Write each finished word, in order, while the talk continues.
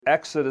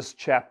Exodus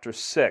chapter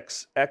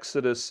 6.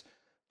 Exodus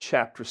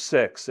chapter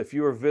 6. If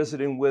you are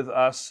visiting with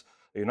us,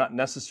 you're not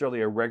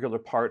necessarily a regular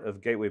part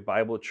of Gateway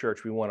Bible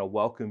Church, we want to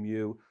welcome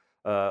you.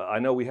 I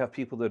know we have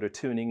people that are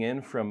tuning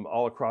in from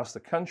all across the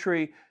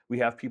country. We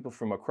have people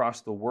from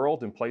across the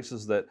world in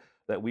places that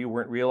we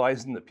weren't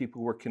realizing that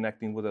people were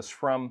connecting with us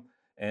from.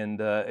 And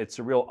it's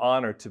a real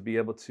honor to be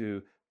able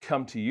to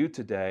come to you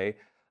today.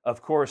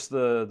 Of course,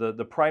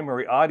 the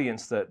primary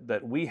audience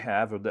that we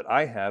have, or that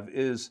I have,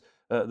 is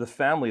the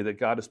family that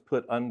God has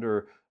put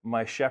under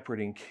my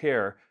shepherding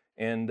care.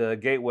 And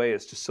Gateway,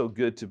 it's just so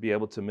good to be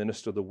able to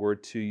minister the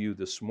word to you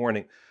this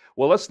morning.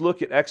 Well, let's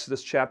look at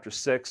Exodus chapter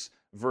 6,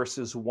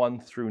 verses 1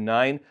 through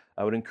 9.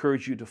 I would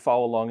encourage you to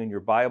follow along in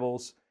your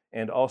Bibles,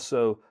 and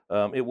also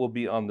it will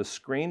be on the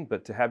screen,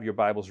 but to have your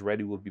Bibles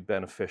ready will be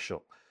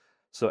beneficial.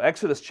 So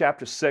Exodus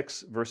chapter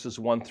 6, verses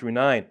 1 through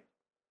 9.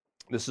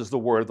 This is the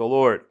word of the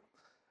Lord.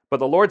 But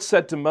the Lord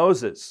said to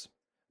Moses,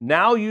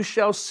 "Now you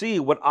shall see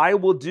what I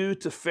will do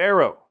to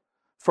Pharaoh,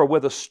 for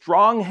with a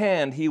strong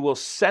hand he will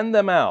send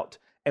them out,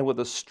 and with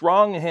a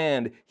strong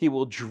hand he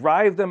will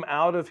drive them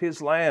out of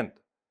his land."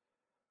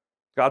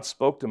 God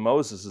spoke to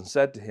Moses and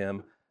said to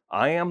him,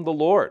 "I am the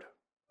Lord.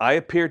 I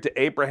appeared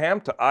to Abraham,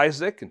 to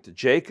Isaac, and to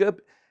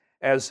Jacob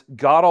as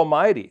God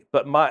Almighty,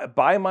 but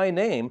by my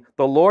name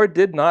the Lord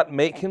did not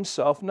make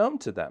himself known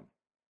to them.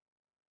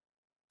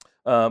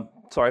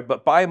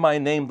 But by my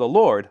name, the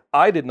Lord,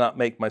 I did not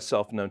make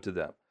myself known to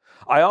them.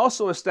 I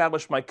also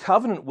established my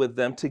covenant with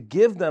them to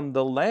give them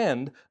the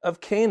land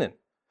of Canaan,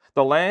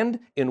 the land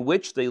in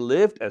which they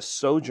lived as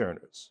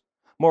sojourners.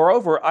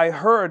 Moreover, I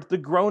heard the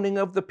groaning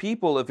of the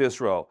people of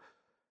Israel,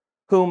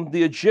 whom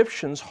the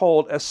Egyptians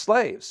hold as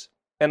slaves,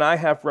 and I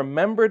have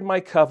remembered my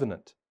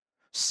covenant.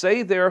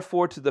 Say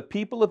therefore to the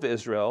people of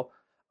Israel,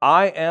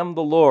 I am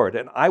the Lord,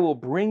 and I will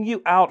bring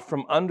you out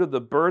from under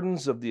the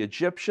burdens of the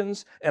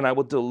Egyptians, and I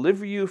will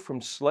deliver you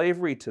from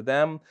slavery to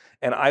them,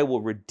 and I will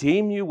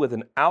redeem you with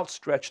an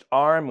outstretched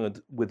arm,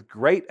 with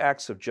great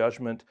acts of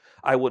judgment.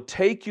 I will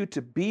take you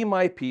to be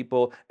my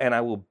people, and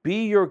I will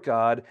be your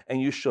God,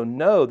 and you shall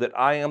know that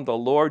I am the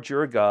Lord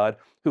your God,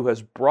 who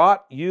has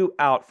brought you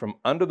out from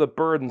under the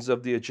burdens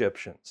of the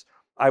Egyptians.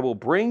 I will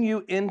bring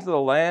you into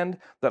the land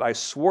that I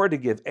swore to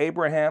give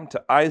Abraham,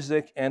 to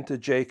Isaac, and to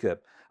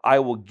Jacob. I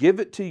will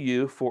give it to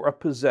you for a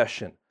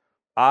possession.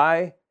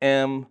 I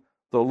am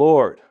the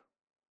Lord."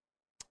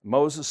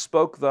 Moses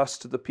spoke thus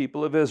to the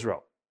people of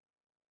Israel,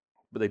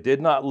 but they did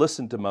not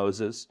listen to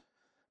Moses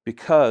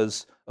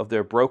because of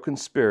their broken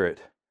spirit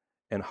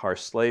and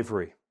harsh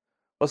slavery.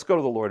 Let's go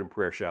to the Lord in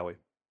prayer, shall we?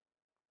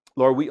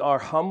 Lord, we are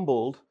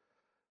humbled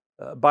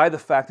by the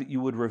fact that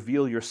you would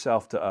reveal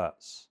yourself to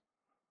us.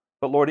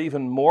 But Lord,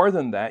 even more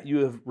than that, you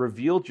have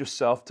revealed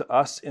yourself to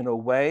us in a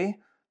way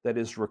that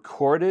is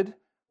recorded,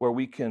 where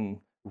we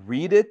can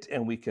read it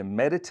and we can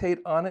meditate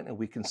on it and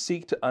we can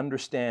seek to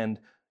understand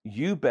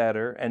you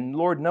better and,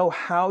 Lord, know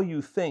how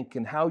you think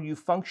and how you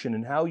function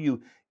and how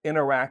you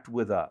interact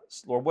with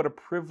us. Lord, what a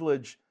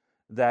privilege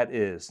that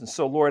is. And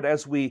so, Lord,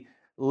 as we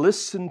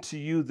listen to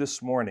you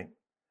this morning,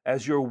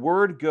 as your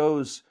word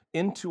goes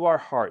into our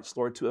hearts,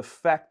 Lord, to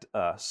affect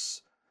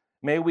us,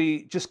 may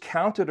we just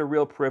count it a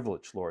real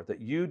privilege, Lord, that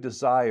you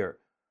desire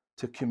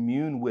to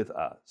commune with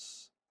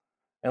us.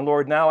 And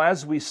Lord, now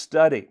as we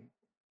study,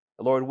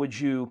 Lord, would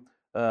you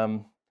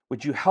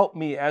help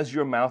me as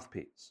your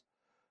mouthpiece,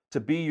 to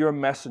be your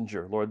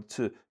messenger, Lord,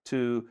 to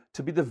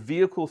be the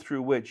vehicle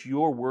through which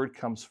your word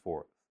comes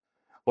forth.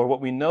 Lord, what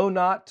we know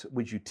not,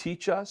 would you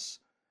teach us?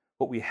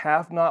 What we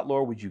have not,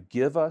 Lord, would you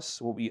give us?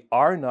 What we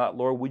are not,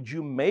 Lord, would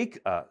you make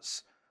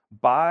us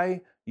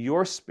by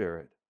your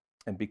Spirit?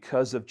 And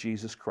because of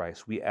Jesus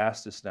Christ, we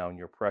ask this now in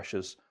your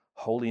precious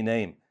holy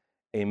name.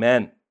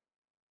 Amen.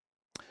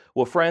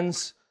 Well,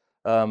 friends,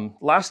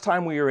 last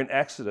time we were in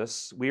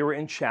Exodus, we were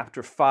in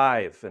chapter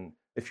 5. And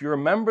if you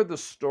remember the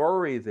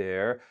story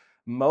there,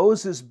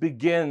 Moses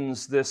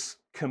begins this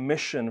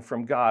commission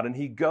from God, and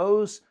he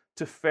goes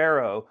to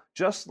Pharaoh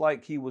just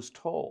like he was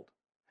told.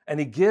 And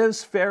he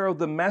gives Pharaoh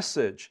the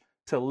message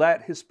to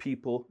let his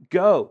people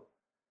go.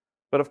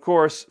 But of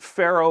course,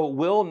 Pharaoh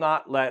will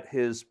not let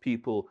his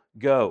people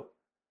go.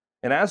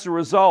 And as a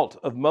result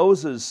of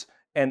Moses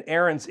and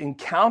Aaron's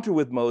encounter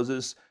with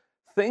Moses,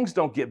 things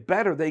don't get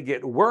better, they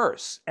get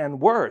worse and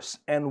worse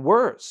and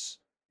worse.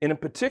 And in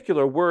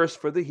particular, worse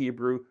for the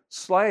Hebrew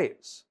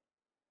slaves.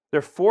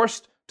 They're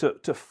forced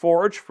to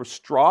forage for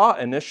straw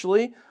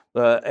initially,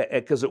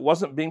 because it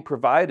wasn't being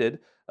provided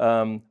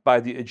by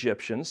the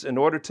Egyptians in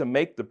order to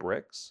make the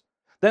bricks.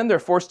 Then they're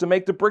forced to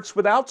make the bricks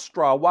without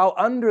straw while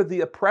under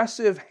the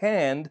oppressive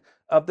hand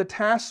of the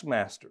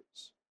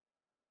taskmasters.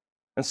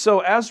 And so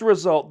as a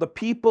result, the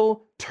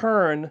people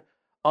turn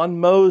on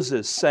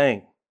Moses,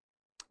 saying,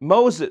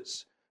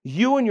 "Moses,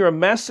 you and your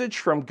message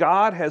from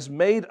God has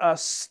made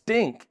us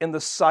stink in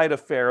the sight of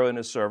Pharaoh and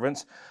his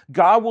servants.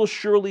 God will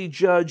surely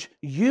judge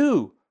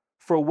you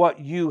for what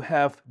you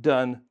have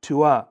done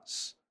to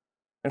us."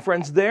 And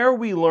friends, there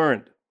we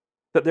learned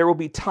that there will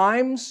be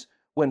times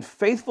when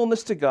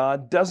faithfulness to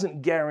God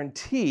doesn't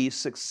guarantee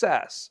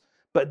success,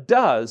 but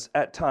does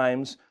at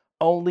times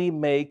only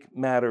make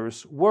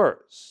matters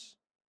worse.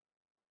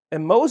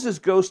 And Moses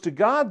goes to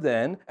God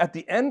then at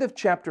the end of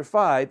chapter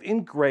 5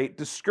 in great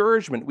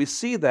discouragement. We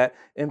see that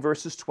in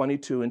verses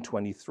 22 and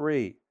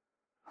 23.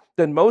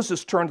 Then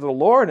Moses turned to the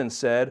Lord and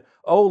said,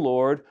 "O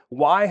Lord,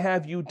 why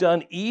have you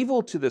done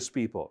evil to this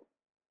people?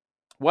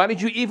 Why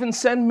did you even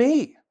send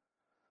me?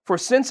 For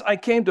since I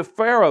came to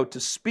Pharaoh to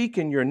speak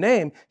in your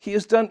name, he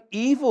has done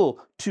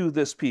evil to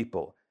this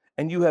people,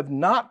 and you have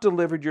not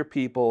delivered your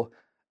people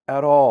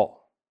at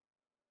all."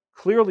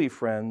 Clearly,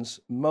 friends,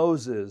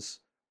 Moses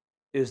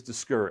is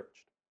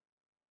discouraged.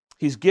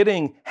 He's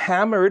getting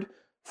hammered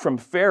from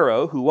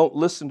Pharaoh, who won't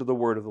listen to the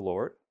word of the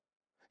Lord.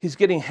 He's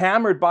getting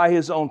hammered by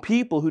his own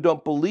people who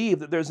don't believe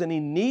that there's any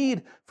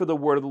need for the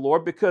word of the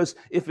Lord, because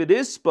if it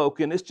is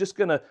spoken, it's just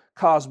going to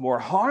cause more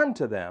harm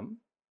to them.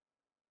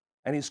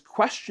 And he's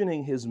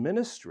questioning his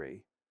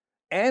ministry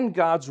and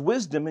God's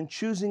wisdom in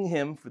choosing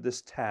him for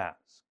this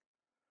task.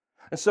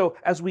 And so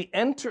as we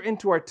enter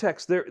into our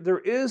text, there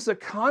is a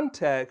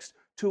context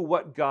to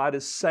what God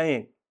is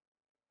saying.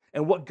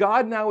 And what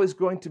God now is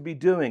going to be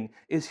doing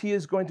is he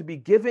is going to be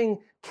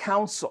giving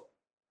counsel,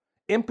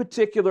 in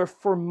particular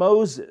for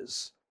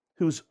Moses,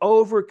 who's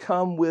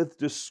overcome with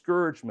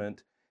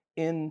discouragement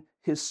in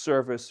his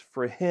service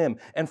for him.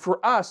 And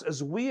for us,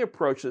 as we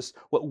approach this,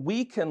 what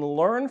we can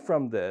learn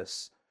from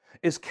this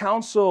is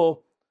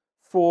counsel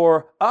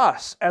for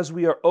us as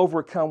we are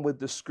overcome with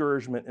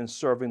discouragement in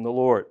serving the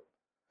Lord.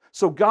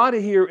 So God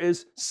here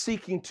is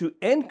seeking to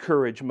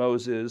encourage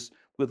Moses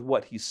with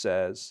what he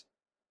says,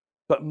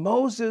 but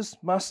Moses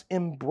must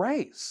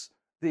embrace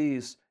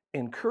these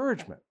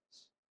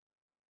encouragements.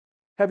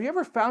 Have you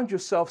ever found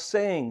yourself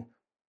saying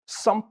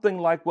something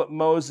like what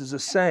Moses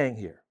is saying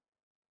here?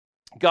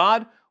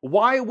 God,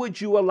 why would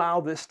you allow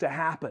this to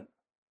happen?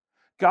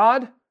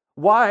 God,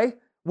 why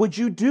would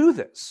you do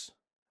this?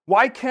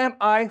 Why can't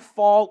I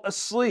fall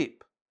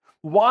asleep?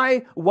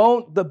 Why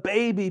won't the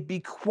baby be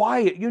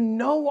quiet? You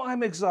know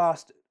I'm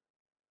exhausted.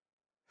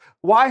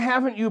 Why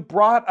haven't you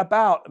brought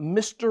about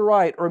Mr.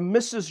 Right or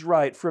Mrs.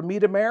 Right for me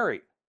to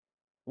marry?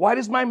 Why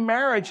does my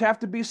marriage have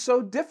to be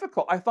so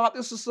difficult? I thought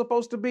this was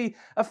supposed to be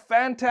a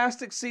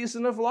fantastic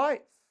season of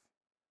life.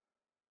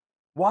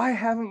 Why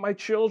haven't my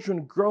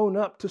children grown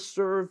up to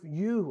serve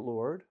you,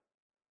 Lord?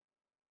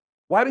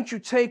 Why don't you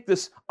take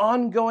this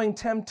ongoing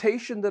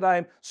temptation that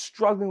I'm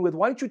struggling with?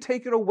 Why don't you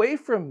take it away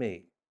from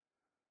me?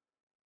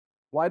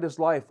 Why does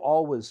life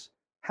always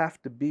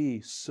have to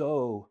be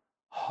so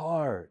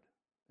hard?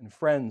 And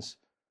friends,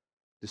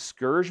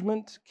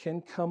 discouragement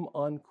can come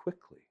on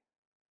quickly.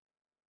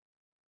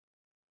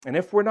 And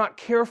if we're not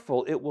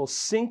careful, it will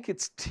sink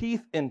its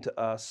teeth into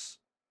us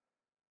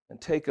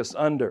and take us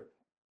under.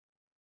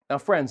 Now,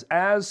 friends,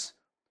 as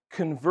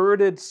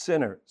converted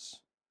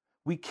sinners,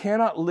 we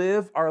cannot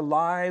live our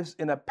lives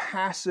in a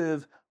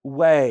passive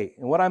way.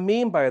 And what I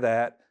mean by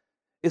that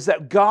is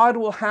that God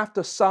will have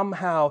to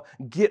somehow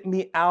get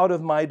me out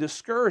of my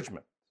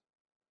discouragement.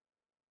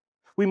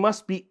 We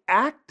must be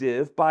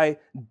active by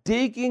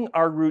digging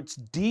our roots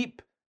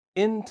deep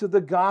into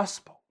the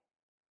gospel.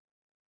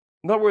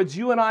 In other words,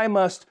 you and I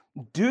must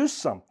do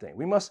something.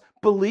 We must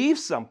believe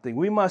something.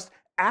 We must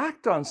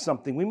act on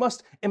something. We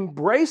must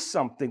embrace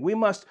something. We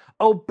must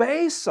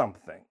obey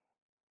something.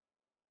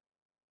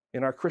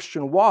 In our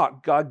Christian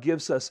walk, God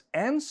gives us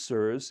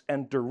answers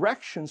and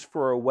directions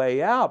for a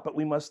way out, but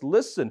we must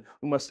listen,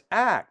 we must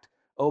act,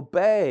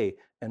 obey,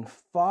 and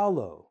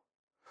follow.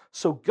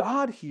 So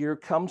God here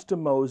comes to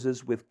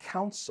Moses with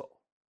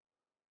counsel,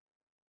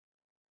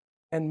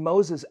 and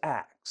Moses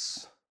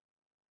acts.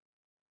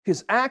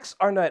 His acts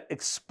are not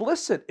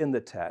explicit in the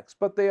text,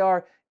 but they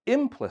are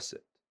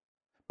implicit.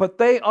 But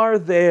they are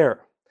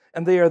there,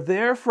 and they are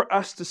there for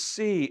us to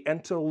see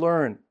and to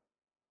learn.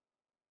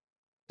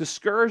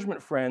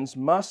 Discouragement, friends,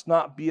 must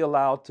not be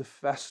allowed to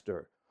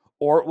fester,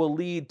 or it will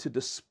lead to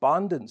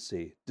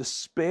despondency,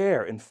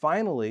 despair, and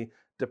finally,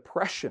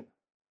 depression.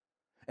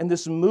 And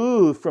this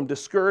move from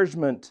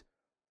discouragement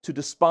to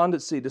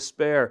despondency,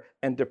 despair,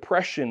 and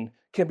depression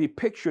can be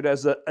pictured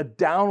as a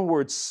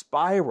downward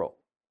spiral.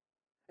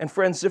 And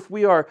friends, if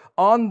we are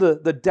on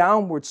the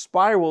downward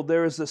spiral,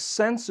 there is a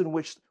sense in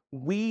which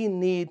we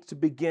need to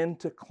begin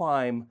to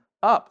climb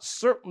up.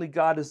 Certainly,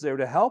 God is there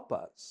to help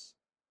us.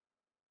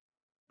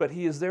 But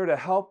he is there to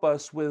help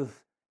us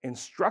with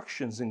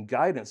instructions and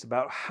guidance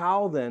about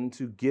how then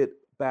to get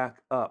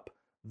back up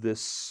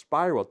this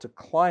spiral, to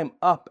climb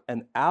up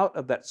and out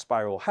of that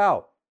spiral.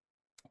 How?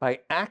 By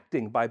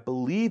acting, by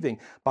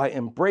believing, by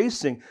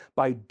embracing,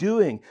 by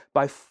doing,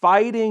 by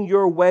fighting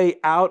your way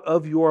out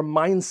of your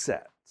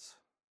mindset.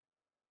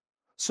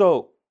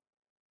 So,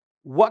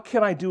 what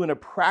can I do in a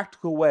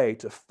practical way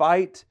to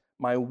fight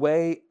my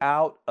way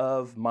out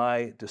of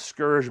my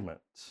discouragement?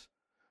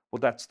 Well,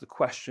 that's the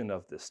question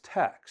of this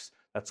text.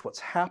 That's what's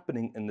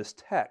happening in this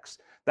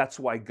text. That's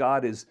why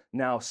God is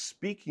now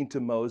speaking to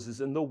Moses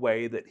in the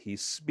way that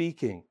he's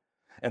speaking.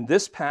 And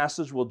this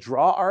passage will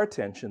draw our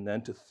attention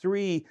then to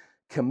three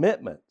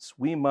commitments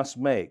we must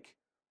make.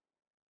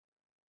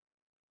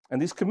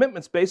 And these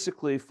commitments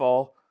basically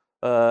fall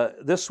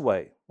this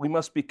way. We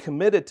must be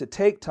committed to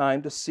take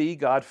time to see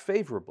God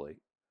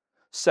favorably.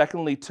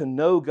 Secondly, to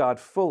know God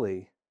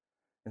fully.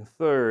 And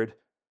third,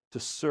 to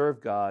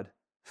serve God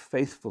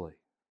faithfully.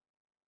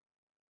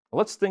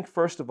 Let's think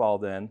first of all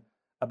then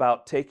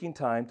about taking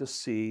time to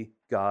see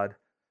God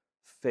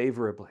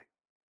favorably.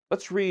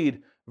 Let's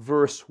read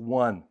verse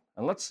 1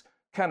 and let's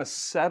kind of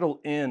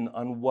settle in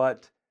on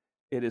what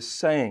it is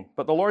saying.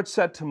 But the Lord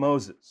said to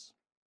Moses,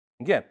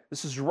 again,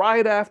 this is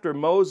right after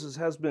Moses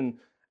has been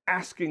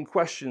asking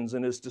questions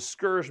and his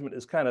discouragement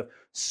is kind of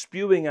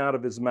spewing out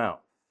of his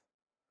mouth.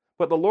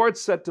 But the Lord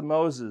said to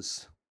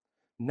Moses,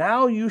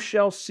 "Now you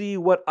shall see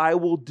what I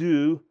will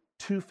do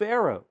to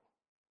Pharaoh.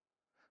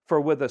 For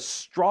with a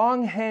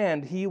strong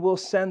hand he will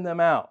send them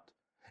out,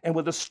 and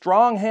with a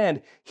strong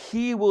hand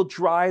he will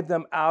drive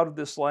them out of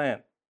this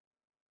land."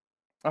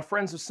 Now,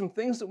 friends, there's some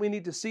things that we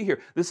need to see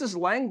here. This is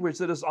language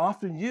that is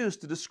often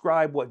used to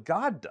describe what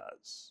God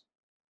does.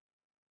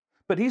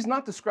 But he's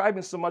not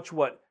describing so much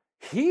what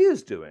he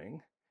is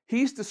doing.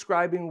 He's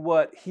describing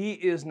what he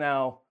is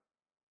now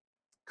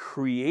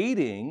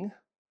creating,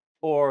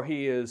 or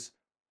he is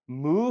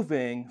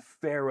moving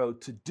Pharaoh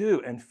to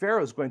do. And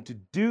Pharaoh is going to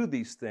do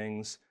these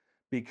things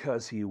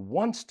because he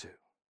wants to.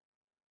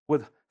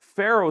 With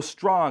Pharaoh's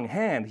strong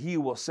hand, he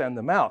will send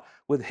them out.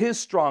 With his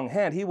strong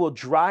hand, he will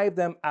drive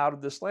them out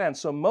of this land.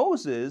 So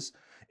Moses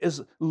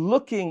is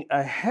looking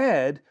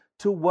ahead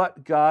to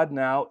what God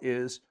now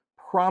is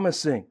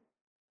promising.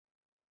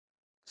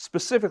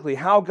 Specifically,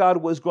 how God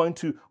was going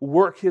to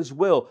work his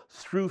will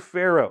through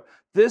Pharaoh.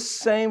 This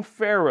same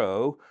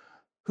Pharaoh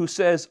who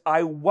says,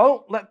 "I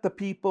won't let the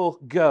people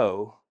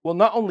go," will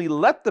not only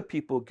let the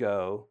people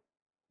go,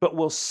 but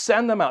will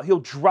send them out. He'll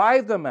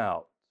drive them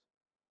out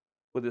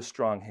with his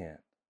strong hand.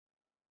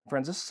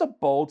 Friends, this is a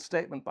bold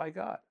statement by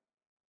God.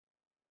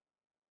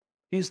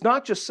 He's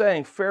not just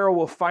saying Pharaoh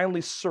will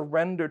finally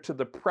surrender to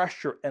the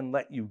pressure and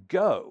let you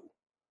go.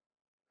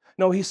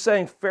 No, he's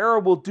saying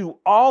Pharaoh will do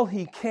all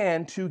he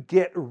can to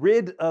get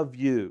rid of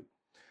you.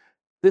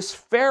 This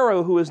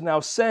Pharaoh who is now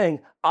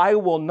saying, "I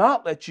will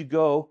not let you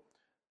go,"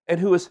 and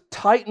who has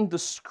tightened the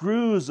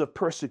screws of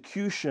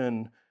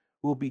persecution,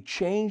 will be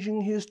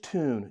changing his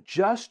tune.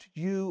 Just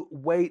you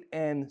wait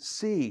and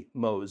see,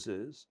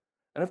 Moses.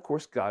 And of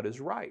course, God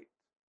is right.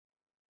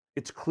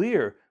 It's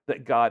clear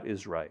that God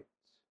is right.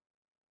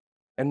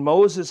 And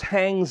Moses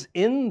hangs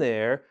in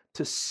there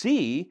to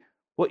see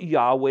what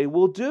Yahweh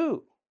will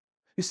do.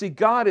 You see,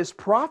 God is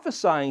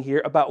prophesying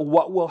here about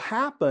what will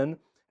happen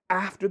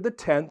after the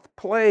 10th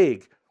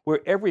plague,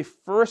 where every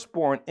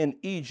firstborn in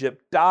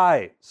Egypt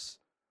dies.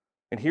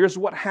 And here's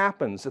what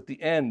happens at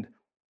the end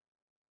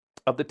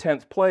of the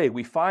 10th plague.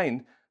 We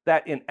find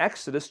that in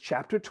Exodus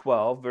chapter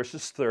 12,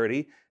 verses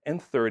 30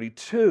 and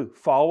 32.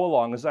 Follow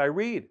along as I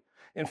read.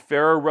 "And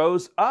Pharaoh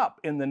rose up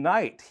in the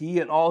night, he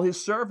and all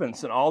his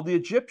servants and all the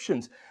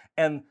Egyptians.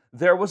 And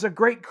there was a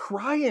great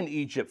cry in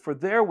Egypt, for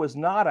there was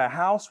not a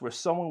house where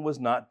someone was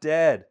not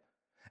dead.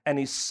 And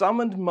he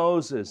summoned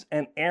Moses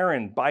and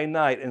Aaron by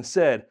night and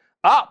said,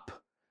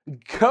 'Up,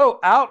 go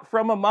out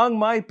from among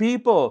my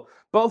people,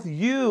 both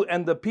you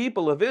and the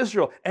people of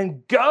Israel,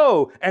 and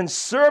go and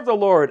serve the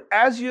Lord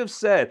as you have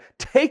said.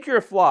 Take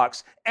your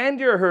flocks and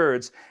your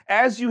herds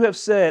as you have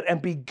said,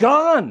 and be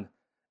gone,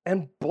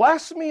 and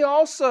bless me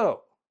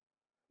also.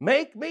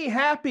 Make me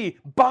happy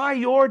by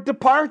your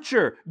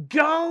departure.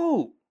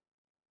 Go.'"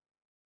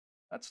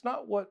 That's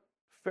not what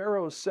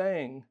Pharaoh is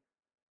saying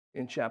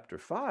in chapter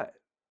 5.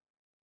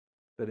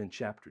 But in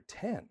chapter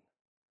 10,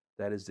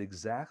 that is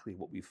exactly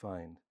what we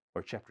find,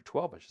 or chapter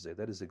 12, I should say,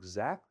 that is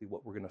exactly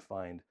what we're going to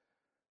find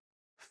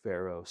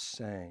Pharaoh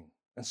saying.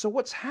 And so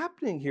what's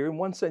happening here, in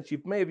one sense,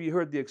 you've maybe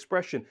heard the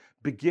expression,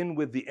 begin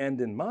with the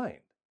end in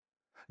mind.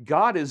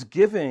 God is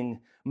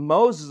giving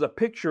Moses a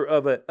picture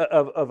of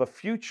a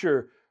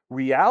future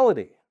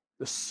reality,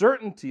 the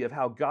certainty of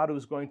how God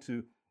was going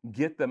to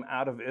get them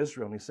out of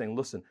Israel. And he's saying,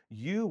 listen,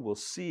 you will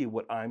see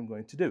what I'm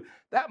going to do.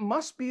 That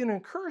must be an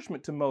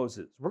encouragement to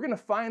Moses. We're going to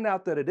find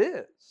out that it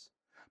is.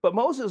 But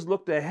Moses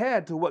looked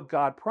ahead to what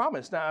God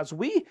promised. Now, as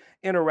we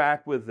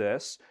interact with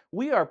this,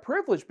 we are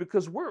privileged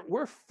because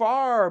we're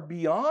far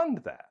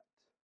beyond that.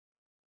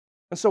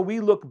 And so we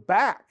look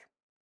back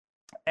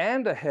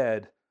and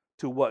ahead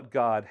to what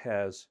God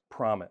has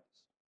promised.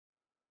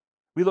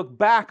 We look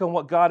back on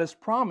what God has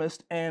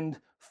promised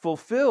and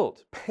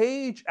fulfilled.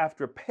 Page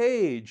after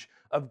page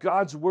of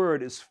God's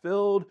word is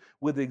filled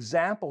with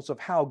examples of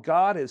how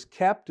God has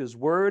kept his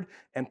word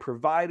and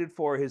provided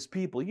for his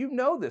people. You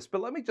know this,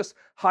 but let me just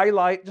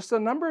highlight just a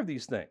number of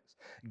these things.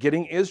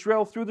 Getting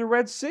Israel through the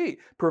Red Sea,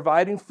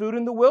 providing food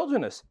in the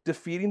wilderness,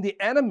 defeating the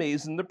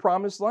enemies in the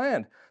promised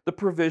land, the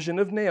provision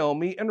of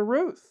Naomi and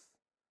Ruth,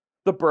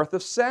 the birth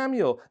of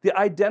Samuel, the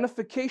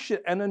identification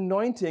and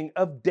anointing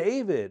of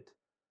David,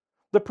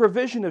 the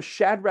provision of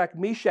Shadrach,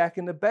 Meshach,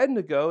 and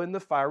Abednego in the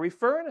fiery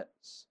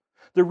furnace,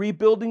 the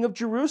rebuilding of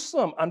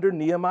Jerusalem under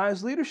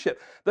Nehemiah's leadership,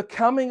 the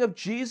coming of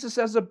Jesus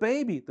as a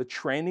baby, the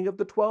training of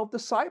the 12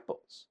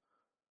 disciples,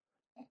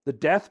 the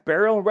death,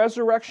 burial, and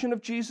resurrection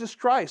of Jesus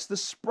Christ, the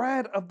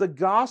spread of the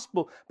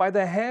gospel by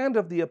the hand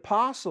of the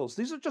apostles.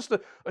 These are just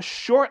a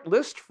short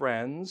list,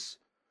 friends,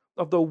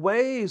 of the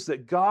ways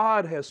that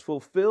God has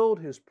fulfilled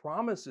his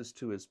promises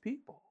to his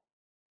people.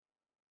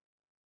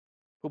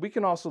 But we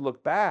can also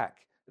look back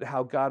at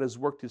how God has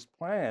worked his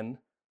plan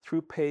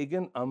through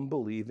pagan,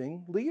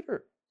 unbelieving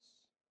leaders.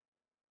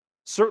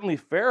 Certainly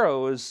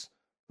Pharaoh is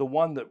the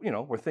one that,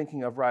 we're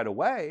thinking of right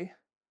away.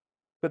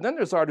 But then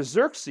there's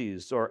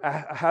Artaxerxes or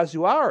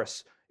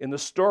Ahasuerus in the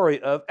story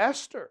of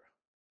Esther.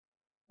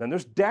 Then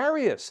there's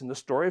Darius in the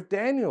story of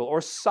Daniel,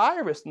 or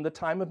Cyrus in the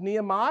time of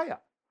Nehemiah.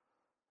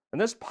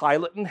 And there's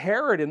Pilate and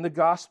Herod in the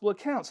gospel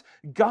accounts.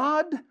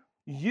 God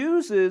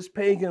uses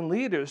pagan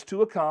leaders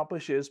to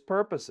accomplish his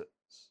purposes.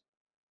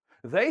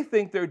 They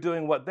think they're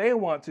doing what they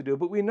want to do,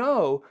 but we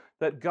know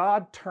that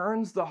God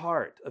turns the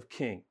heart of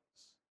kings.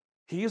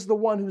 He is the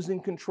one who's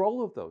in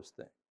control of those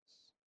things.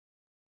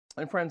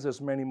 And friends,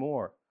 there's many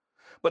more.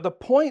 But the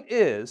point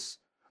is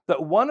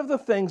that one of the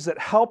things that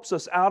helps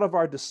us out of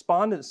our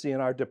despondency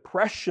and our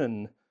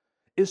depression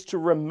is to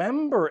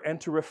remember and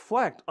to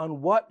reflect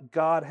on what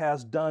God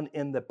has done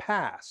in the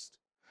past.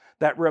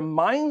 That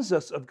reminds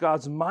us of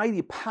God's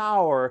mighty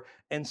power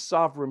and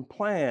sovereign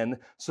plan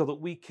so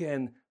that we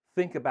can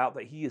think about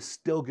that he is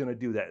still going to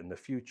do that in the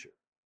future.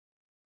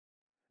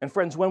 And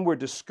friends, when we're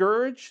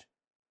discouraged,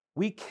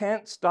 we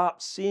can't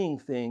stop seeing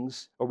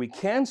things, or we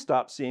can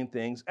stop seeing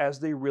things as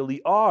they really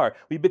are.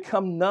 We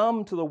become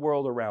numb to the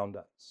world around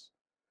us.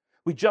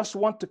 We just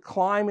want to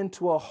climb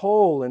into a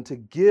hole and to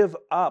give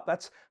up.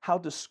 That's how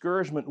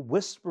discouragement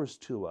whispers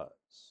to us.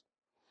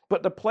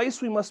 But the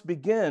place we must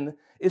begin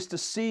is to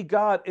see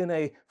God in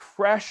a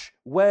fresh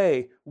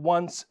way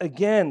once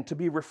again, to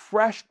be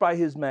refreshed by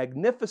his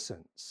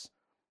magnificence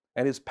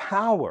and his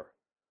power.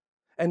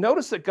 And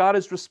notice that God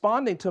is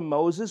responding to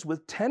Moses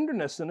with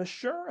tenderness and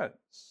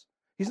assurance.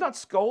 He's not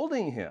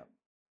scolding him.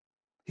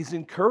 He's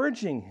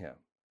encouraging him.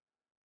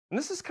 And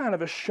this is kind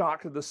of a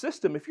shock to the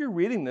system. If you're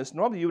reading this,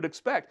 normally you would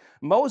expect,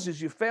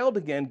 Moses, you failed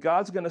again.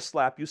 God's going to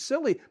slap you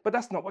silly. But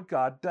that's not what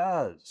God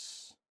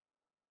does.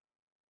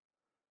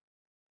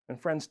 And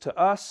friends, to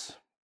us,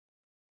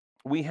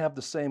 we have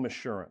the same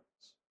assurance.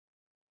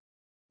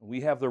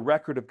 We have the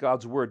record of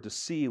God's word to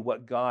see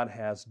what God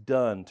has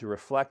done, to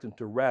reflect and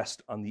to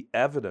rest on the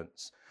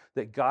evidence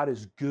that God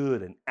is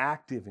good and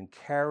active in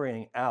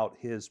carrying out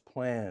his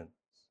plans.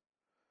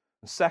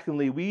 And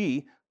secondly,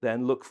 we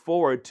then look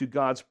forward to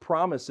God's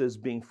promises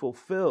being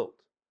fulfilled.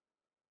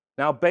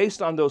 Now,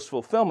 based on those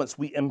fulfillments,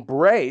 we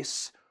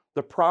embrace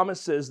the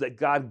promises that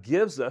God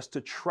gives us to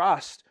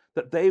trust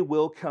that they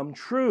will come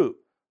true,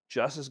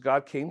 just as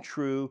God came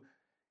true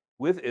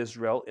with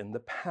Israel in the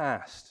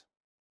past.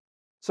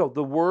 So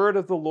the word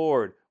of the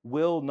Lord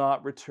will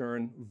not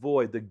return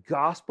void. The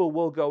gospel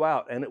will go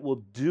out and it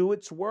will do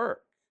its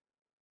work.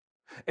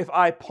 If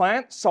I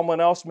plant, someone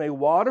else may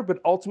water, but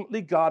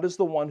ultimately God is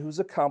the one who's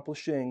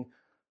accomplishing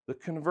the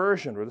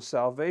conversion or the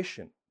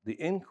salvation, the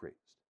increase.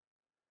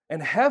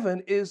 And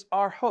heaven is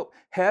our hope.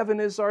 Heaven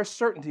is our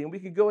certainty. And we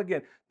could go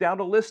again down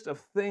a list of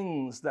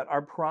things that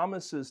are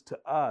promises to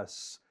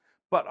us,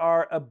 but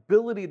our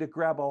ability to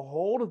grab a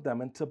hold of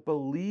them and to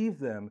believe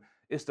them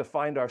is to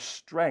find our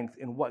strength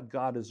in what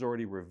God has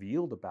already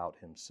revealed about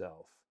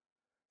himself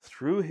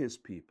through his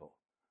people,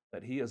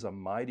 that he is a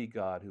mighty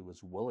God who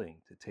is willing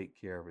to take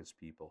care of his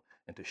people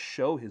and to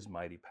show his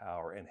mighty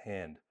power and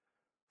hand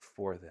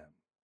for them.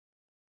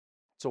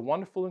 It's a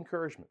wonderful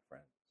encouragement,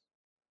 friends.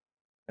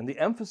 And the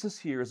emphasis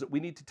here is that we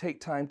need to take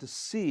time to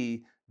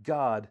see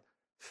God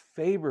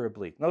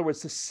favorably. In other words,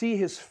 to see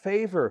his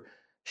favor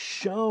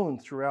shown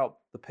throughout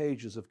the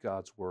pages of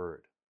God's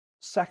word.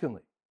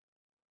 Secondly,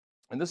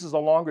 and this is a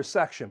longer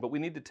section, but we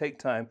need to take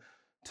time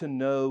to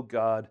know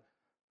God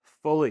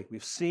fully.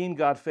 We've seen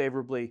God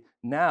favorably.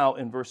 Now,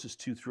 in verses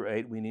 2 through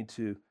 8, we need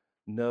to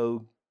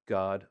know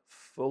God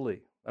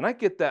fully. And I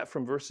get that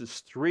from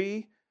verses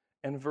 3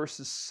 and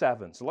verses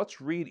 7. So let's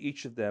read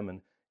each of them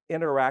and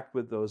interact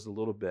with those a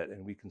little bit,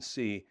 and we can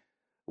see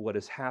what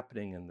is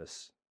happening in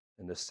this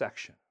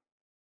section.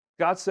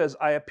 God says,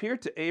 I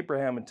appeared to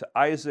Abraham and to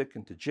Isaac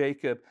and to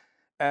Jacob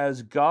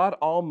as God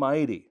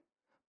Almighty,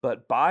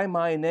 but by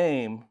my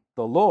name,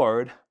 the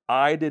Lord,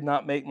 I did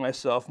not make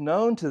myself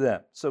known to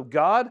them. So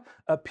God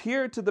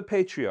appeared to the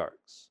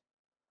patriarchs,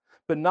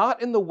 but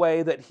not in the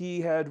way that he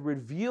had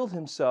revealed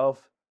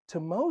himself to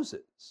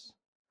Moses.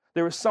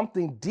 There is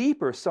something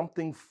deeper,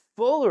 something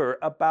fuller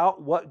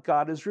about what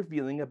God is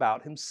revealing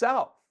about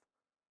himself.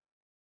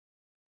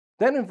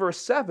 Then in verse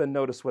 7,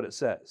 notice what it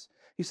says.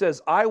 He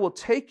says, I will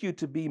take you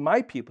to be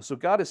my people. So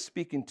God is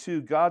speaking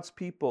to God's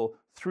people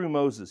through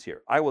Moses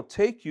here. I will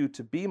take you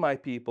to be my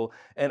people,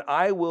 and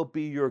I will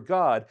be your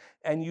God,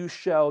 and you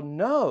shall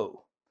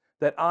know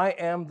that I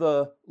am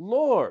the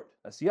Lord.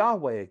 That's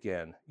Yahweh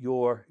again,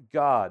 your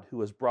God,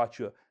 who has brought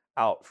you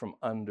out from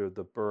under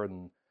the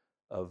burden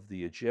of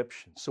the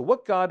Egyptians. So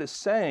what God is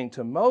saying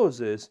to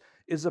Moses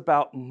is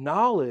about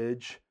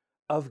knowledge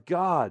of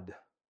God.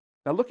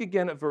 Now look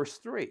again at verse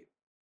 3.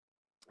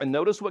 And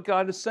notice what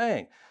God is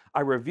saying.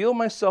 I reveal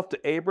myself to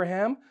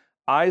Abraham,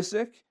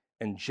 Isaac,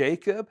 and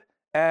Jacob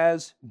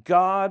as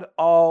God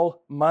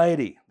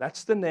Almighty.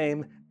 That's the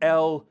name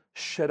El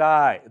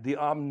Shaddai, the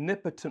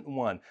omnipotent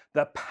one,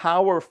 the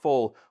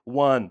powerful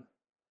one.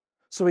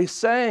 So he's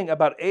saying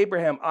about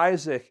Abraham,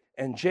 Isaac,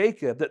 and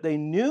Jacob that they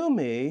knew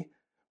me,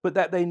 but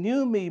that they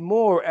knew me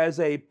more as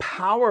a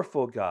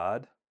powerful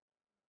God.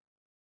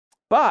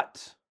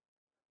 But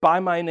by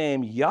my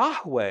name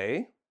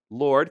Yahweh,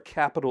 Lord,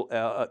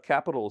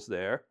 capitals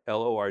there,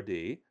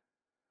 Lord,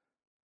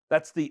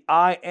 that's the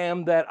I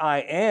am that I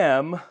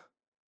am,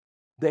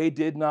 they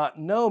did not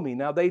know me.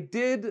 Now they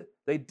did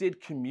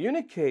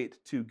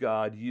communicate to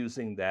God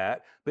using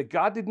that, but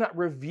God did not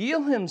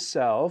reveal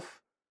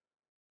himself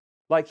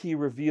like he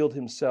revealed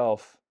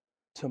himself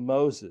to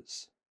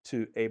Moses,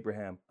 to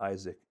Abraham,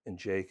 Isaac, and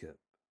Jacob.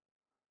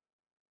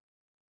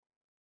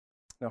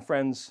 Now,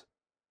 friends,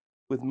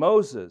 with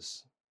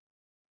Moses,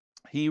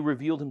 he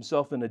revealed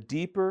himself in a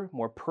deeper,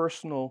 more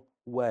personal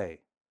way.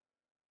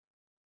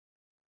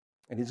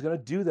 And he's going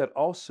to do that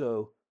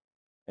also,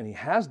 and he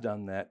has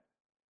done that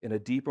in a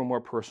deeper,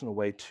 more personal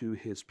way to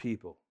his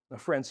people. Now,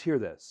 friends, hear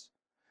this.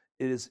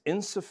 It is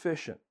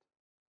insufficient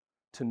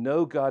to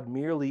know God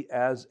merely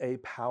as a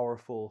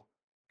powerful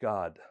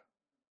God.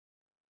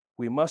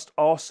 We must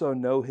also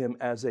know him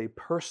as a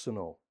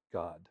personal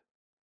God.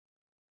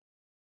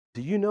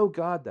 Do you know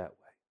God that way?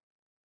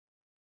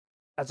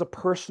 As a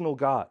personal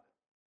God?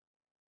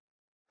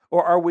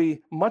 Or are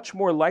we much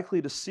more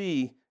likely to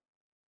see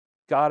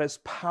God as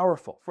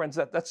powerful? Friends,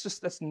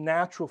 that's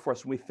natural for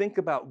us. When we think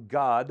about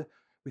God,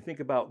 we think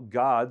about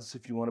gods,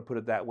 if you want to put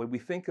it that way. We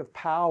think of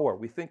power.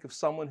 We think of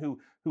someone who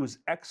is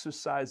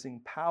exercising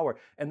power.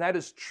 And that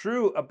is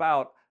true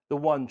about the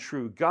one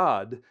true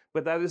God,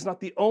 but that is not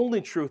the only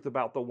truth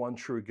about the one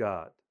true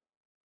God.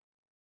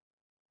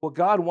 What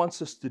God wants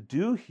us to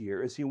do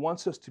here is he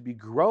wants us to be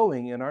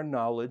growing in our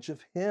knowledge of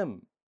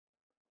him.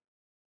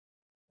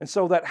 And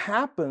so that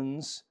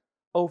happens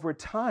over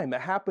time.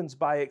 It happens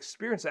by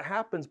experience. It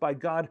happens by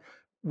God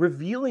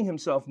revealing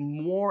himself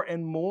more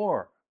and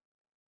more,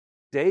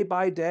 day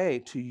by day,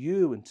 to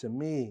you and to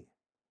me.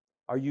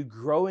 Are you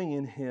growing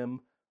in him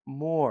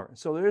more?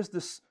 So there's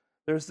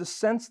this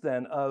sense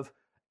then of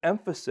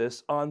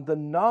emphasis on the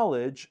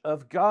knowledge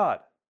of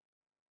God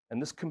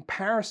and this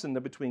comparison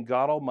between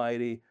God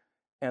Almighty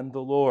and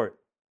the Lord.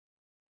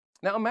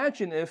 Now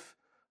imagine if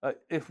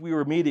we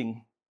were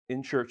meeting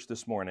in church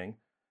this morning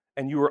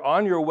and you were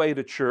on your way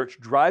to church,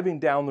 driving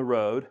down the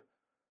road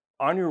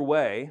on your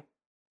way,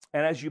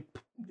 and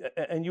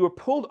you were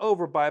pulled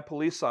over by a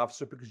police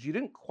officer because you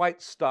didn't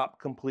quite stop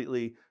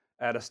completely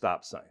at a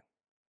stop sign.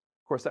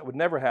 Of course, that would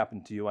never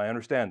happen to you. I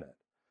understand that.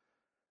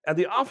 And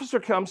the officer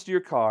comes to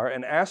your car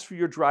and asks for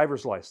your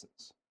driver's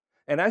license.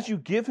 And as you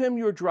give him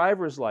your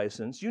driver's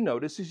license, you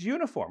notice his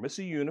uniform. It's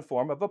a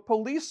uniform of a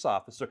police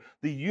officer.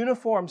 The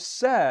uniform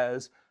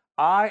says,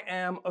 I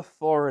am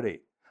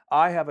authority.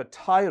 I have a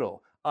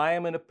title. I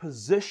am in a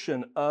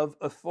position of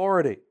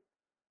authority.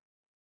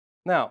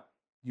 Now,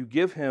 you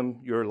give him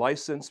your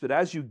license, but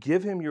as you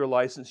give him your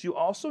license, you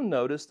also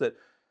notice that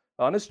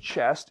on his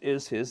chest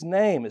is his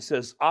name. It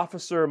says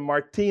Officer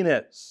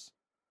Martinez.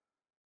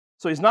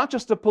 So he's not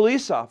just a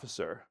police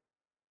officer.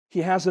 He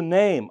has a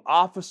name,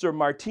 Officer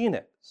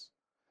Martinez.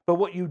 But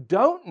what you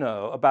don't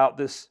know about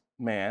this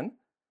man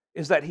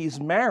is that he's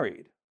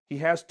married. He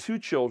has 2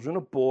 children,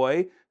 a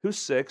boy who's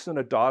 6 and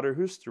a daughter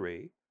who's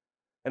 3.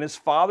 And his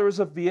father is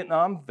a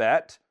Vietnam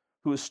vet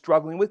who is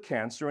struggling with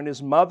cancer, and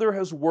his mother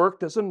has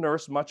worked as a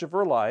nurse much of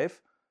her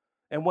life.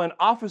 And when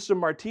Officer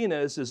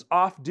Martinez is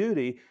off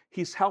duty,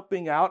 he's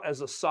helping out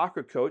as a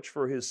soccer coach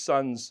for his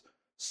son's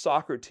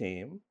soccer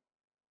team.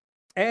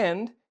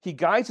 And he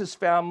guides his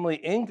family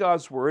in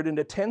God's word and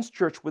attends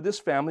church with his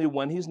family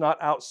when he's not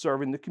out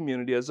serving the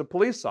community as a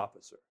police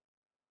officer.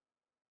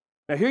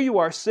 Now here you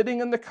are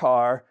sitting in the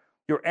car,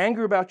 you're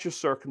angry about your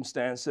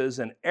circumstances,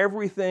 and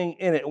everything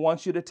in it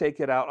wants you to take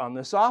it out on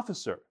this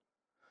officer.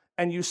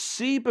 And you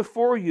see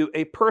before you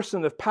a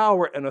person of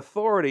power and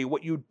authority.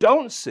 What you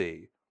don't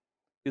see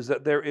is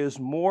that there is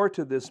more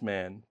to this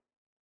man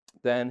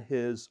than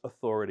his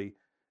authority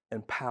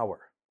and power.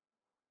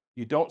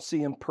 You don't see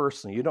him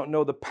personally. You don't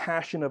know the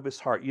passion of his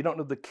heart. You don't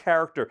know the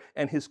character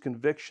and his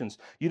convictions.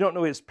 You don't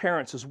know his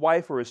parents, his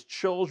wife, or his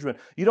children.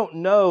 You don't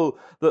know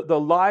the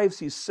lives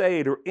he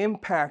saved or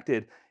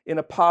impacted in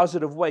a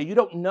positive way. You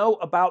don't know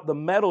about the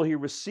medal he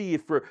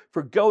received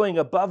for going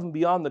above and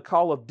beyond the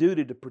call of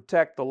duty to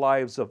protect the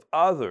lives of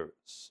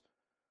others.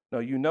 No,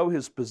 you know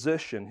his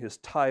position, his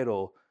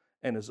title,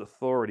 and his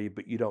authority,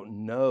 but you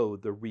don't know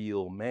the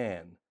real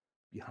man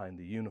behind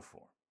the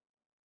uniform.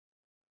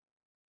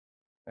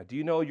 Now, do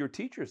you know your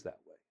teachers that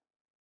way?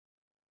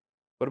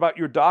 What about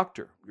your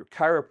doctor, your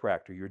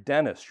chiropractor, your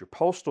dentist, your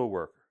postal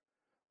worker,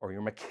 or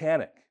your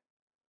mechanic?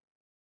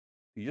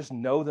 Do you just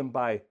know them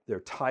by their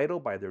title,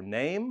 by their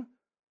name,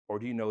 or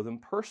do you know them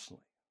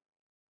personally?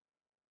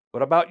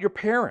 What about your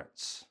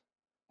parents?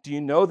 Do you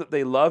know that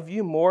they love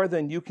you more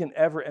than you can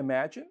ever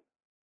imagine?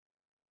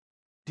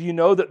 Do you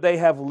know that they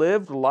have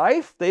lived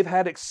life? They've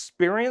had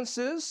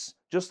experiences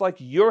just like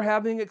you're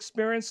having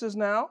experiences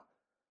now?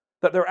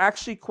 that they're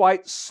actually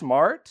quite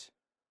smart,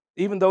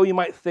 even though you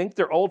might think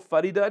they're old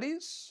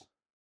fuddy-duddies?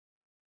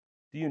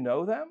 Do you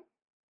know them?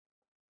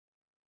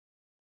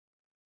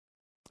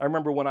 I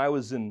remember when I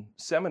was in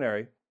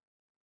seminary,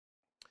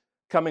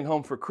 coming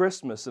home for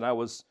Christmas, and I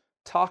was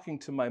talking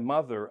to my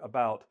mother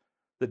about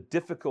the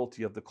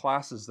difficulty of the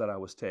classes that I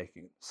was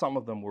taking. Some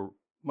of them were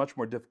much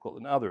more difficult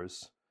than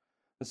others.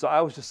 And so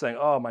I was just saying,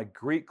 oh, my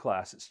Greek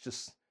class,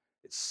 it's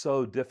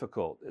so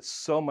difficult. It's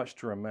so much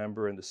to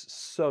remember, and this is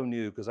so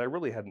new because I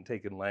really hadn't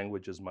taken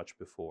languages much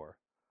before.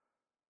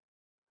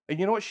 And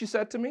you know what she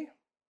said to me?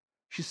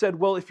 She said,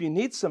 well, if you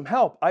need some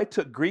help, I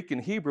took Greek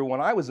and Hebrew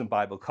when I was in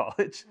Bible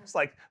college. It's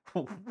like,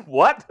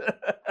 what?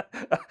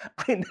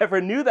 I never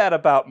knew that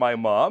about my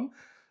mom.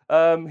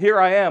 Here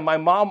I am. My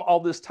mom all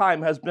this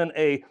time has been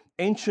an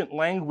ancient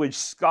language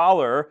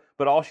scholar,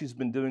 but all she's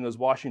been doing is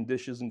washing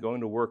dishes and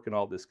going to work and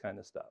all this kind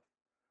of stuff.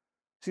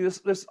 See,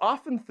 there's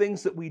often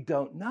things that we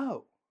don't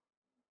know.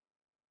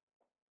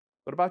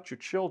 What about your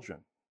children?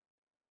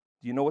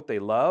 Do you know what they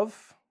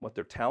love, what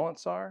their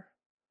talents are?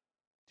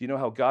 Do you know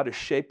how God is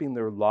shaping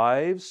their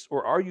lives?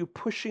 Or are you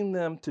pushing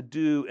them to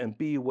do and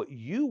be what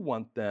you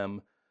want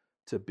them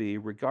to be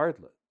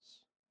regardless?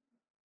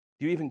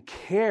 Do you even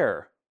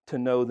care to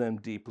know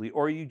them deeply,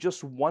 or are you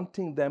just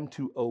wanting them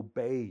to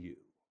obey you?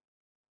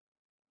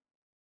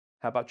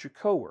 How about your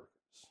coworkers,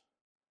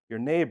 your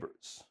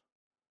neighbors,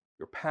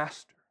 your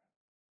pastor?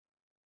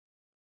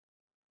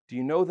 Do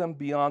you know them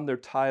beyond their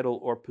title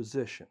or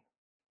position?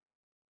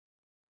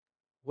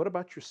 What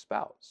about your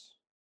spouse?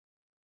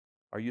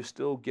 Are you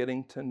still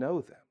getting to know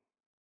them?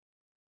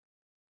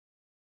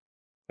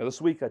 Now,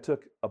 this week I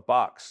took a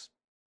box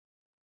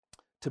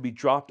to be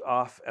dropped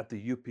off at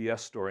the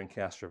UPS store in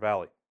Castro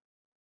Valley.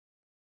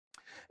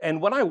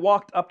 And when I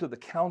walked up to the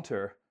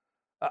counter,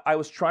 I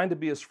was trying to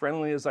be as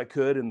friendly as I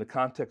could in the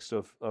context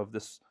of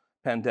this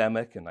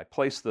pandemic, and I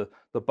placed the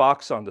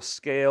box on the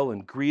scale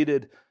and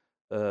greeted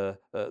the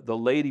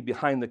lady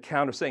behind the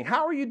counter saying,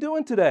 "How are you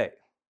doing today?"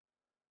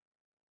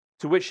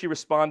 To which she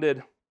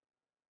responded,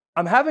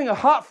 "I'm having a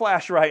hot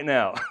flash right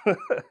now."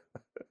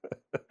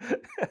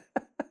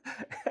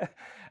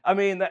 I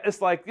mean,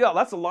 it's like, yeah,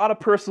 that's a lot of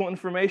personal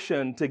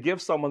information to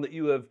give someone that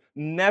you have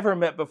never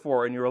met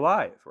before in your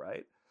life,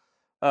 right?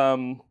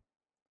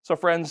 So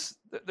friends,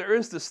 there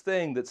is this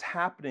thing that's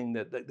happening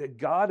that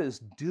God is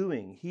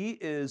doing. He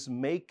is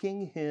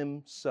making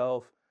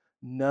himself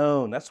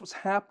known. That's what's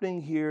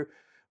happening here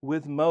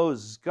with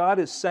Moses. God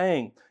is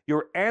saying,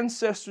 your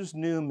ancestors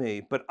knew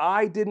me, but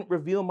I didn't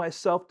reveal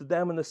myself to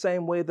them in the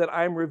same way that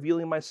I'm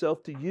revealing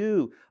myself to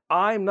you.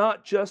 I'm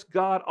not just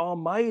God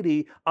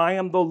Almighty. I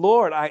am the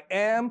Lord. I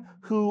am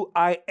who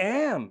I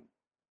am.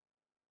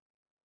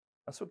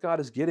 That's what God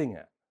is getting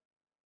at.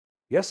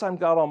 Yes, I'm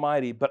God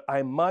Almighty, but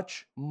I'm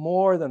much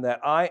more than that.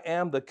 I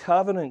am the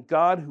covenant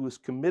God who is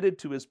committed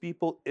to his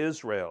people,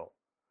 Israel.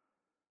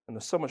 And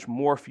there's so much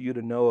more for you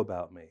to know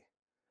about me.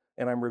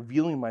 And I'm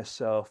revealing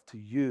myself to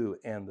you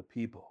and the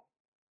people.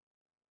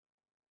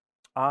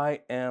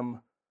 I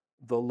am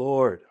the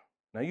Lord.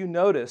 Now you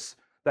notice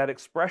that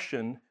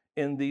expression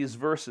in these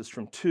verses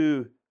from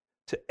 2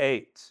 to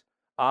 8.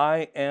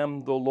 I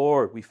am the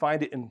Lord. We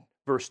find it in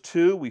verse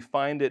 2, we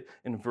find it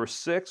in verse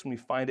 6, and we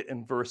find it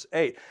in verse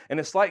 8. And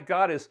it's like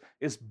God is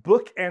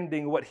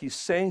bookending what he's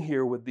saying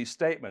here with these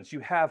statements. You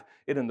have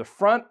it in the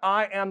front,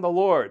 I am the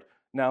Lord.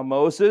 Now,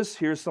 Moses,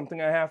 here's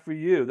something I have for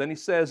you. Then he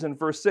says in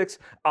verse 6,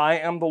 I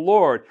am the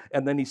Lord.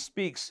 And then he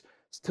speaks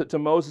to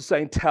Moses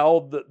saying,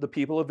 tell the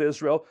people of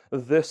Israel,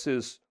 this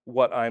is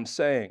what I'm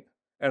saying.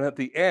 And at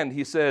the end,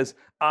 he says,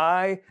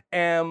 I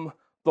am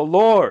the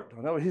Lord.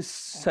 No, he's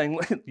saying,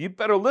 you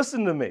better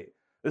listen to me.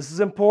 This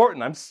is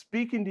important. I'm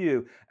speaking to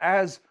you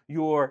as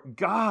your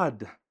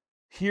God.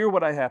 Hear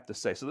what I have to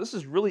say. So this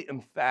is really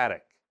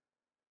emphatic.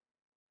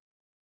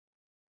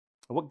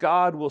 What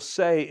God will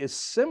say is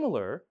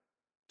similar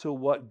to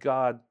what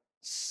God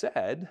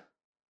said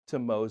to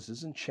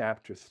Moses in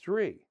chapter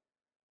 3,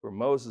 where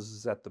Moses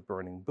is at the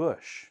burning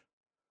bush.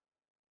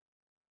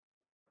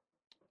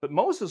 But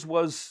Moses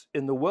was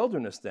in the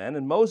wilderness then,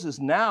 and Moses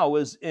now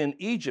is in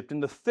Egypt, in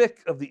the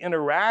thick of the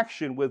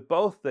interaction with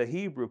both the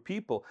Hebrew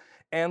people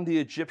and the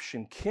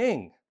Egyptian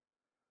king.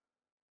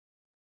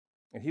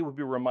 And he would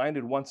be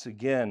reminded once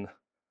again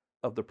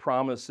of the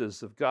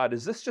promises of God.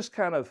 Is this just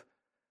kind of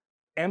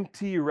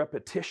empty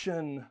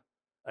repetition?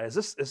 Is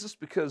this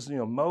because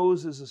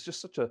Moses is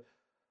just such a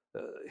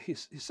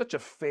he's such a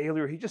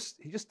failure? He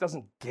just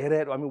doesn't get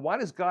it. I mean, why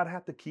does God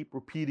have to keep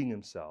repeating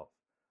himself?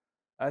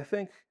 I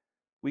think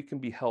we can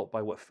be helped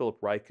by what Philip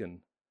Ryken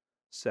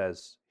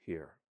says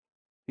here.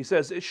 He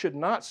says it should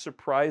not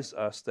surprise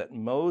us that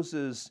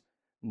Moses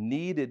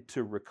needed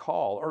to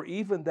recall, or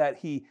even that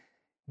he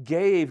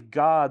gave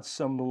God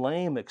some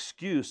lame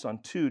excuse on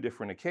 2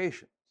 different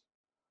occasions.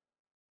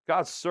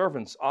 God's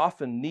servants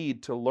often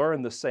need to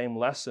learn the same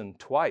lesson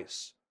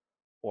twice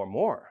or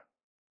more.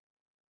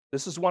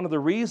 This is one of the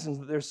reasons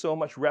that there's so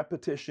much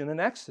repetition in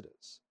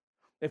Exodus.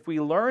 If we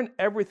learn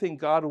everything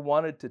God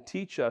wanted to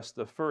teach us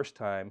the first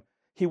time,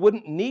 he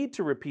wouldn't need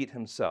to repeat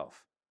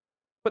himself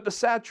But the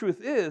sad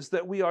truth is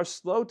that we are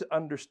slow to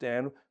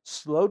understand,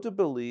 slow to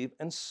believe,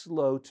 and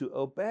slow to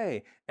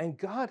obey. And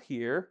God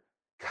here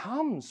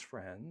comes,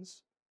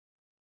 friends,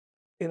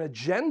 in a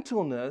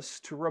gentleness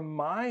to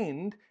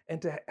remind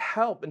and to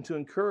help and to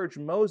encourage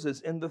Moses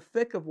in the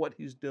thick of what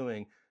he's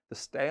doing, to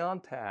stay on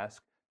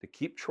task, to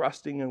keep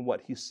trusting in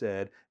what he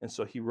said. And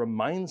so he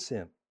reminds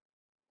him.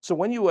 So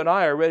when you and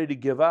I are ready to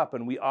give up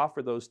and we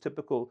offer those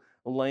typical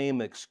lame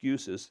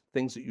excuses,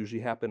 things that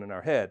usually happen in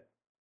our head,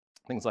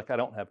 things like, I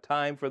don't have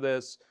time for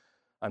this,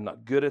 I'm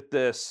not good at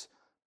this,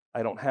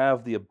 I don't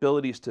have the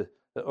abilities to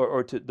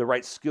or to the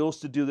right skills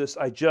to do this,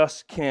 I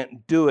just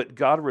can't do it.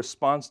 God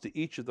responds to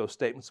each of those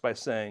statements by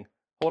saying,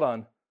 hold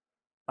on,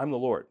 I'm the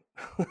Lord.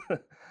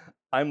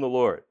 I'm the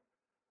Lord.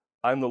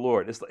 I'm the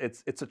Lord.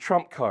 It's a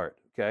trump card,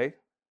 okay?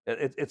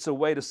 It's a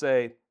way to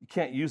say, you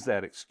can't use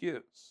that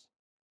excuse.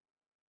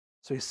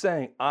 So he's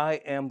saying,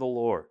 I am the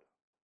Lord.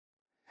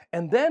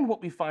 And then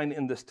what we find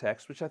in this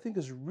text, which I think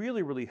is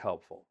really, really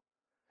helpful,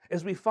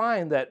 is we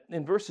find that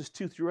in verses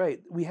 2 through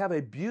 8, we have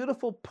a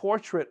beautiful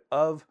portrait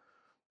of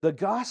the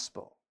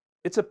gospel.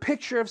 It's a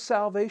picture of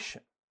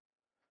salvation.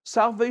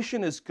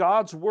 Salvation is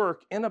God's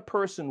work in a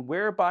person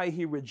whereby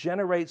he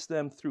regenerates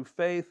them through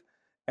faith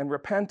and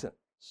repentance.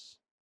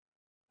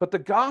 But the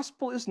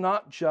gospel is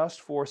not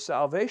just for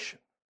salvation.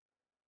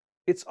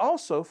 It's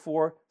also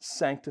for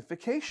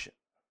sanctification.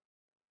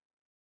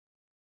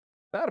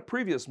 At a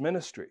previous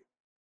ministry,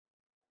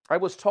 I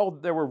was told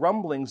that there were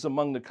rumblings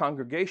among the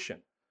congregation,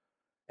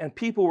 and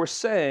people were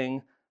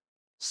saying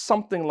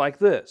something like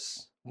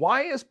this: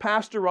 why is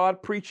Pastor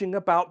Rod preaching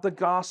about the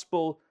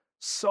gospel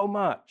so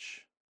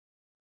much?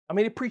 I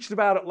mean, he preached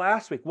about it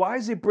last week. Why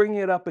is he bringing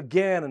it up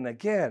again and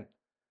again?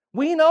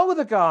 We know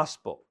the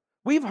gospel.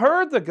 We've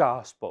heard the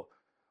gospel.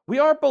 We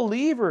are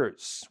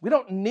believers. We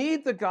don't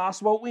need the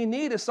gospel. What we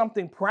need is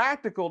something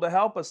practical to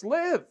help us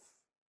live.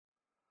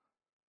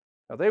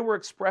 Now, they were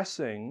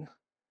expressing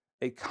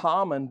a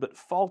common but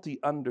faulty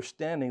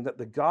understanding that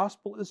the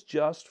gospel is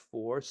just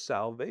for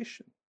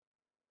salvation.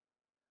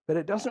 But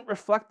it doesn't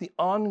reflect the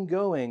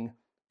ongoing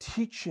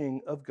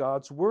teaching of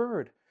God's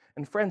word.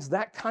 And friends,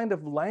 that kind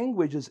of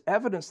language is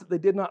evidence that they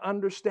did not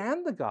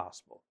understand the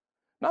gospel.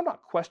 Now, I'm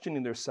not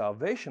questioning their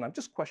salvation. I'm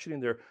just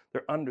questioning their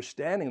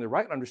understanding, the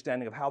right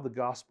understanding of how the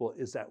gospel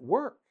is at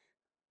work.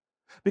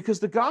 Because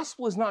the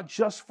gospel is not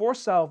just for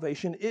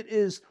salvation, it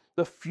is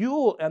the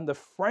fuel and the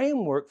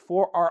framework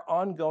for our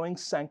ongoing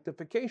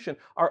sanctification,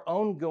 our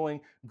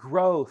ongoing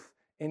growth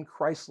in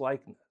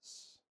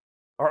Christ-likeness,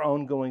 our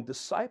ongoing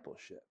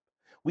discipleship.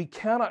 We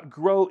cannot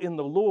grow in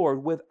the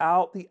Lord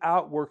without the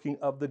outworking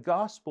of the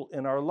gospel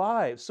in our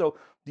lives. So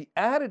the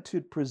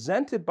attitude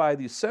presented by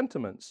these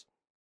sentiments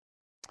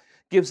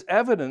gives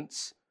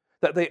evidence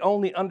that they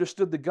only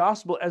understood the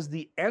gospel as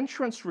the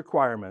entrance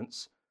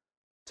requirements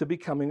to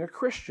becoming a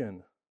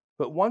Christian.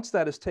 But once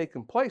that has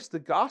taken place, the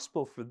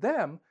gospel for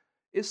them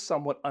is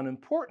somewhat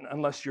unimportant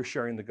unless you're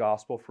sharing the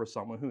gospel for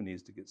someone who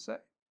needs to get saved.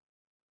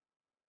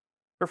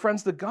 But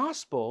friends, the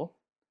gospel,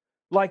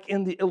 like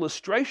in the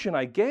illustration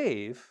I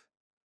gave,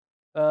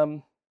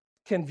 can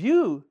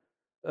be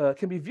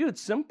viewed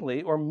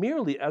simply or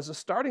merely as a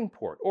starting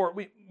port. Or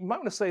we might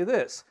want to say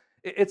this: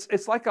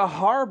 it's like a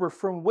harbor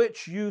from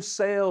which you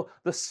sail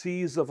the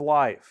seas of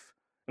life.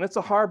 And it's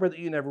a harbor that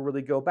you never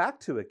really go back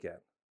to again.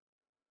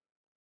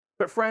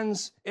 But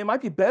friends, it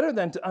might be better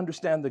then to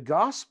understand the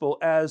gospel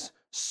as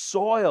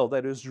soil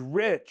that is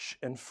rich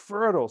and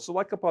fertile. So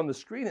like up on the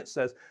screen it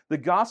says, the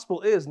gospel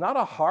is not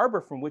a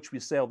harbor from which we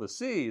sail the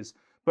seas,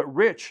 but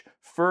rich,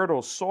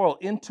 fertile soil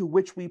into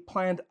which we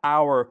plant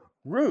our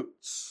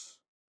roots.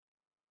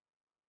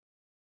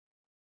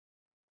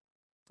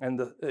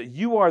 And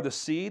you are the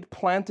seed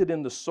planted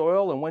in the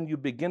soil, and when you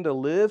begin to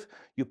live,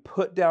 you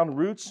put down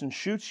roots and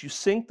shoots. You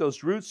sink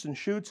those roots and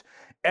shoots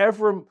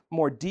ever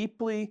more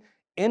deeply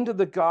into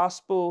the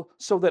gospel,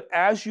 so that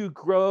as you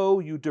grow,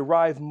 you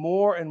derive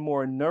more and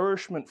more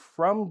nourishment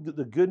from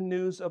the good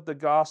news of the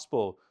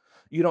gospel.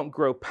 You don't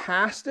grow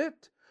past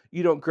it,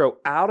 you don't grow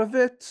out of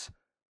it,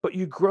 but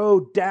you grow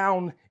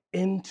down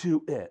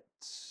into it.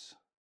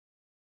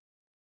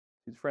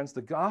 Friends,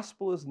 the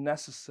gospel is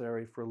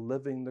necessary for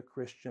living the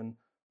Christian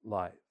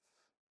life.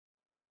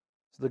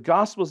 So the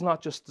gospel is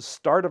not just the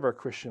start of our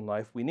Christian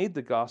life. We need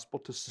the gospel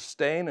to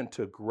sustain and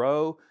to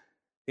grow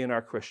in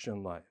our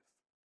Christian life.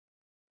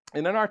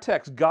 And in our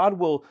text, God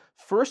will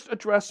first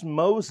address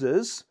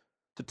Moses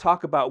to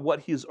talk about what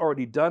he's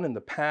already done in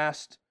the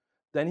past.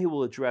 Then he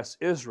will address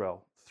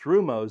Israel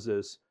through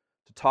Moses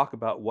to talk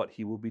about what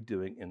he will be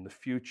doing in the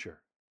future.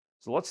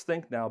 So let's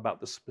think now about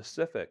the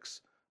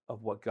specifics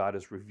of what God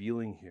is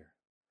revealing here.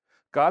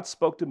 God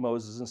spoke to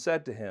Moses and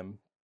said to him,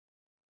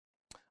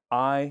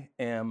 I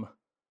am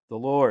the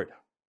Lord.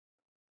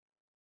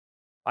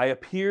 I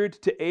appeared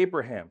to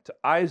Abraham, to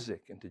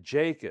Isaac, and to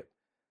Jacob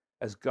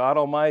as God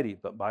Almighty,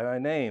 but by my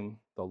name,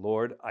 the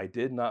Lord, I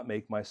did not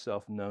make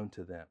myself known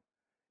to them.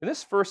 In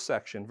this first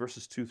section,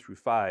 verses 2 through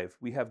 5,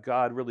 we have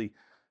God really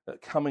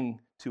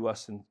coming to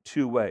us in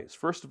two ways.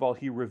 First of all,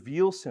 he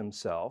reveals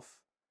himself.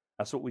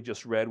 That's what we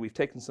just read. We've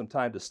taken some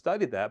time to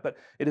study that, but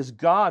it is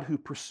God who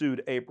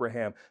pursued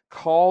Abraham,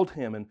 called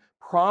him, and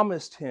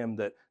promised him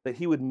that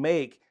he would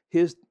make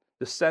his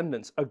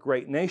descendants a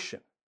great nation.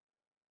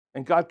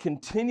 And God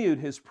continued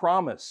his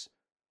promise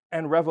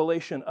and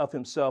revelation of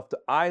himself to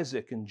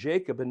Isaac and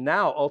Jacob, and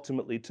now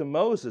ultimately to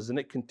Moses, and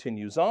it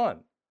continues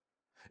on.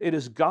 It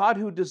is God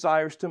who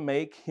desires to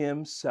make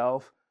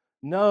himself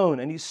known,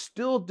 and he's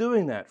still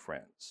doing that,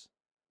 friends.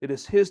 It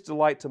is his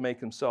delight to make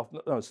himself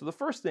known. So the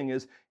first thing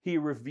is he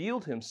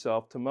revealed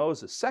himself to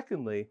Moses.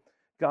 Secondly,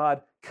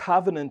 God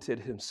covenanted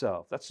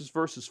himself. That's just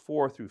verses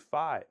 4 through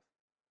 5.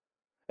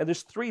 And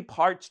there's three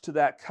parts to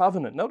that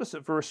covenant. Notice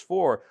at verse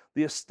 4,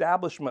 the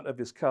establishment of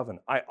his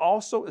covenant. I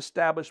also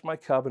established my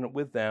covenant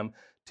with them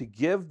to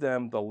give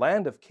them the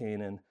land of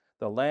Canaan,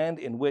 the land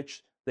in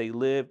which they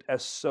lived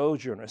as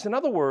sojourners. In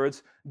other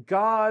words,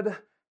 God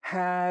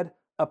had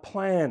a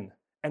plan,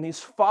 and he's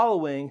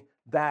following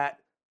that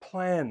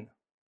plan.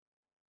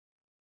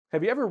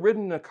 Have you ever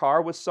ridden in a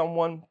car with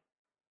someone?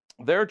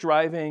 They're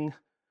driving,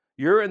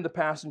 you're in the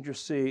passenger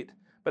seat,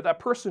 but that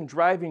person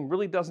driving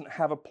really doesn't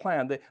have a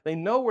plan. They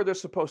know where they're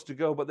supposed to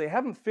go, but they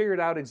haven't figured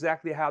out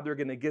exactly how they're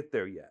going to get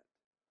there yet.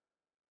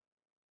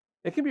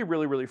 It can be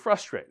really, really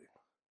frustrating.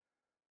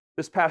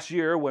 This past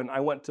year, when I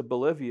went to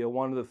Bolivia,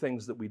 one of the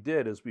things that we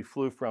did is we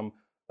flew from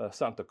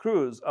Santa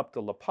Cruz up to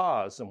La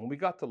Paz. And when we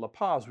got to La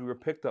Paz, we were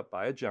picked up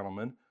by a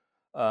gentleman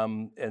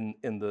in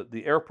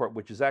the airport,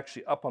 which is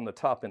actually up on the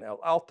top in El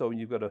Alto, and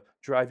you've got to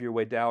drive your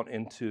way down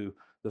into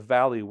the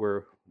valley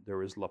where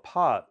there is La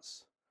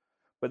Paz.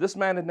 But this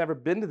man had never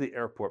been to the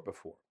airport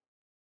before.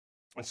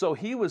 And so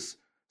he was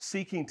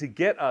seeking to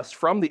get us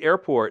from the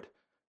airport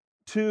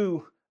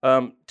to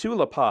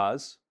La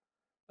Paz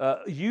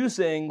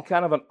using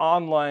kind of an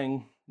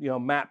online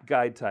map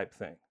guide type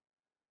thing.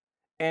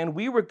 And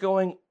we were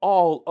going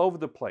all over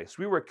the place.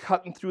 We were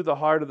cutting through the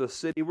heart of the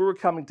city. We were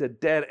coming to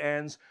dead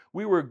ends.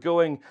 We were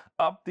going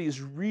up these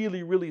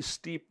really, really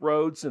steep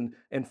roads and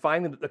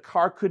finding that the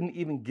car couldn't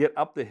even get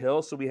up the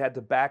hill, so we had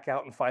to back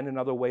out and find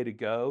another way to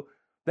go.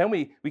 Then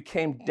we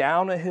came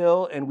down a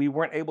hill and we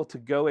weren't able to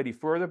go any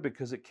further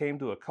because it came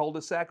to a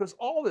cul-de-sac. It was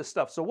all this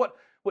stuff. So what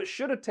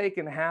should have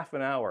taken half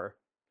an hour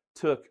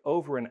took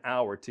over an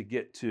hour to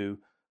get to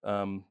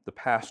the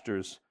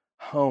pastor's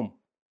home.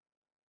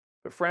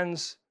 But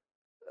friends,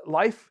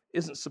 life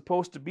isn't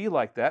supposed to be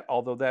like that,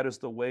 although that is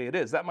the way it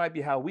is. That might be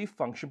how we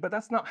function, but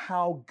that's not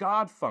how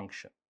God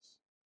functions.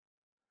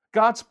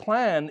 God's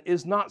plan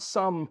is not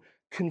some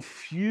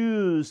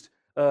confused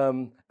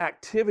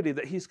activity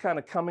that he's kind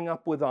of coming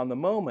up with on the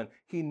moment.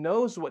 He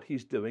knows what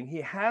he's doing.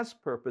 He has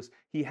purpose.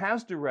 He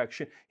has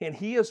direction, and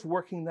he is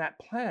working that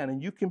plan,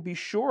 and you can be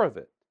sure of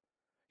it.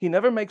 He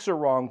never makes a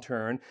wrong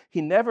turn.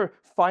 He never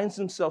finds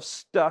himself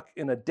stuck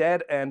in a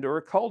dead end or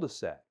a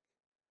cul-de-sac.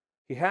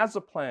 He has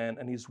a plan,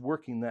 and he's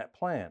working that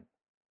plan.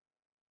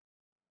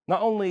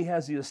 Not only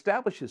has he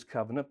established his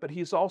covenant, but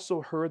he's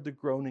also heard the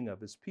groaning of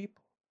his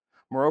people.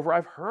 Moreover,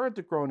 I've heard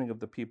the groaning of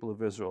the people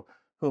of Israel,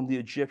 whom the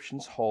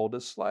Egyptians hold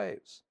as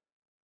slaves.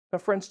 Now,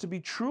 friends, to be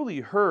truly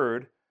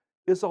heard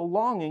is a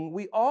longing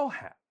we all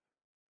have.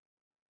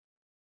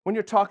 When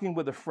you're talking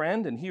with a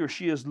friend and he or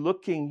she is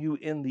looking you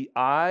in the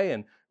eye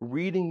and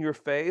reading your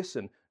face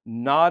and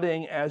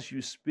nodding as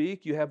you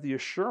speak, you have the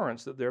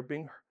assurance that you're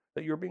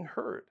being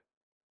heard.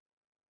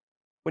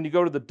 When you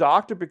go to the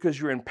doctor because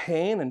you're in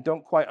pain and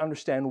don't quite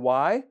understand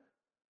why,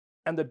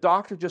 and the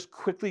doctor just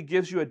quickly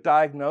gives you a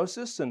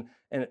diagnosis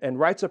and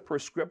writes a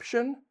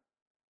prescription,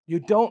 you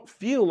don't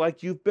feel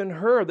like you've been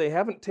heard. They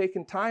haven't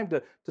taken time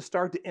to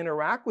start to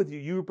interact with you.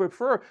 You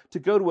prefer to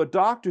go to a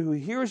doctor who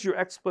hears your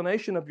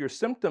explanation of your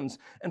symptoms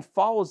and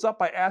follows up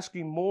by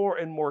asking more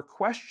and more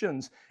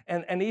questions.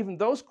 And even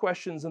those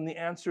questions and the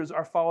answers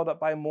are followed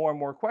up by more and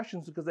more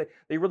questions because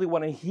they really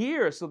want to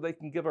hear so they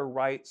can give a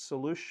right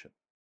solution.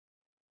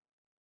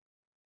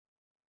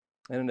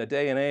 And in a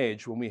day and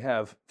age when we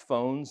have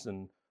phones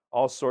and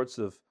all sorts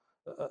of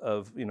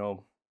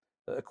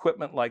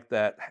equipment like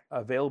that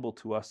available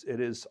to us, it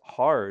is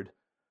hard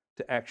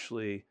to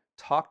actually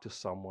talk to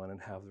someone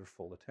and have their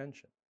full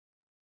attention.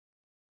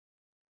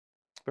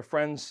 But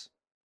friends,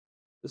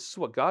 this is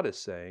what God is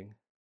saying.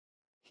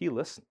 He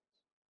listens.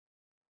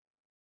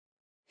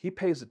 He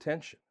pays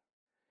attention.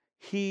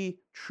 He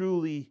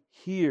truly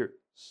hears.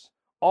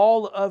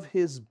 All of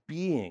his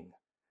being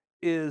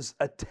is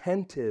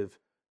attentive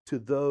to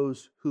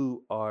those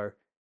who are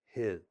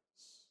his.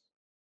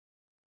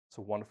 It's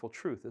a wonderful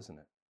truth, isn't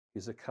it?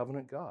 He's a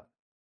covenant God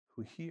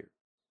who hears.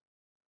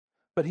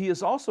 But he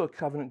is also a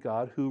covenant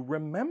God who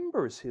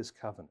remembers his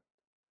covenant.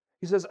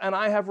 He says, and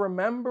I have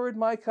remembered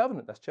my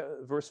covenant. That's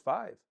verse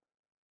 5.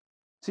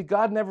 See,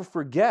 God never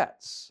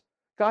forgets.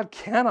 God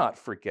cannot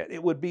forget.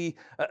 It would be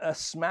a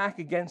smack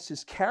against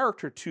his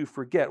character to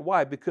forget.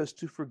 Why? Because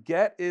to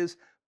forget is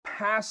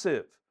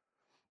passive.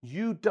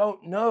 You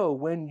don't know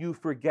when you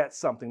forget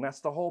something. That's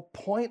the whole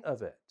point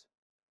of it.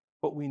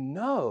 What we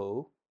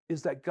know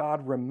is that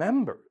God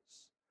remembers.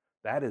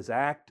 That is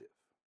active.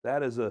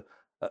 That is a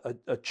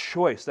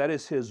choice. That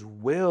is his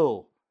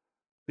will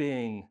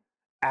being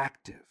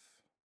active.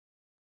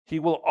 He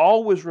will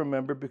always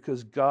remember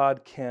because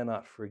God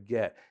cannot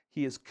forget.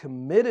 He is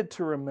committed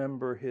to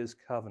remember his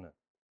covenant.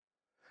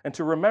 And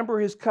to remember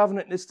his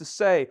covenant is to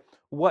say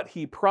what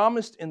he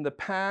promised in the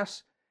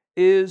past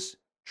is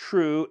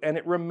true and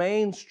it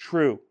remains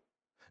true.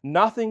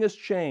 Nothing has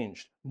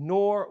changed,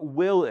 nor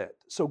will it.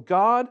 So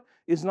God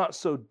is not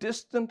so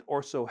distant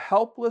or so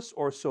helpless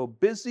or so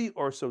busy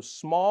or so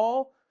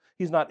small.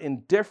 He's not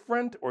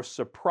indifferent or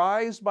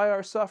surprised by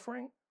our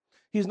suffering.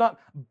 He's not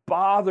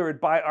bothered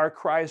by our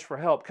cries for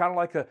help, kind of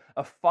like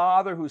a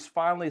father who's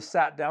finally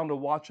sat down to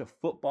watch a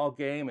football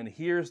game and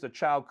hears the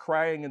child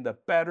crying in the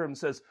bedroom and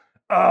says,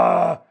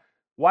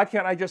 why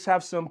can't I just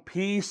have some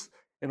peace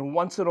and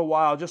once in a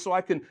while just so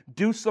I can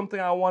do something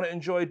I want to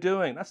enjoy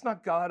doing? That's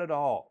not God at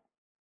all.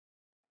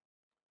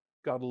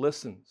 God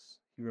listens.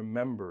 He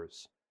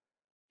remembers.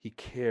 He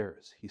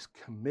cares. He's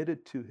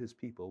committed to his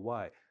people.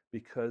 Why?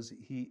 Because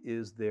he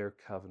is their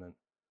covenant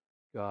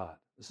God.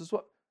 This is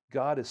what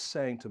God is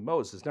saying to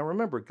Moses. Now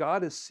remember,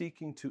 God is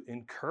seeking to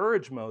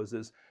encourage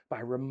Moses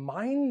by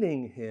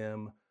reminding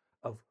him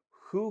of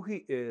who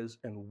he is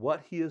and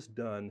what he has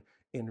done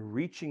in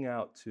reaching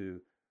out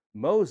to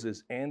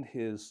Moses and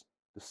his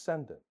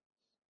descendants.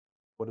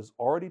 What has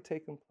already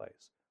taken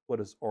place, what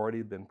has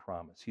already been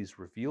promised. He's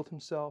revealed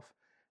himself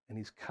and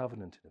he's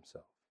covenanted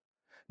himself.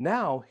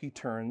 Now he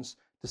turns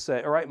to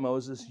say, all right,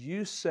 Moses,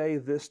 you say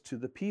this to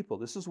the people.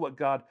 This is what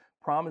God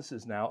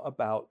promises now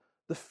about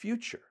the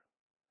future.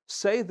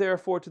 Say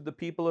therefore to the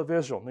people of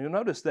Israel. Now you'll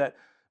notice that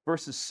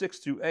verses 6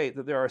 through 8,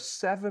 that there are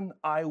 7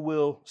 I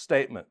will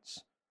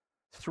statements.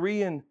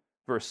 3 in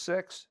verse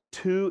 6,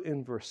 2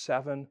 in verse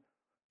 7,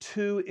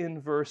 2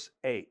 in verse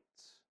 8.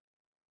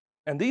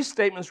 And these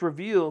statements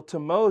reveal to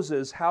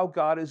Moses how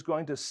God is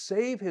going to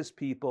save his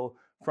people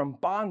from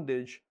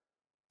bondage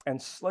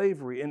and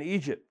slavery in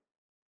Egypt.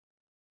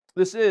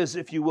 This is,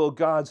 if you will,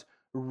 God's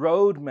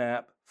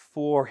roadmap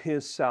for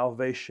his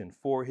salvation,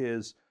 for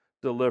his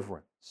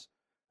deliverance.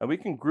 And we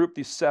can group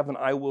these 7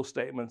 I will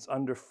statements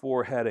under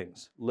 4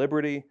 headings: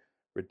 liberty,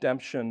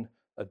 redemption,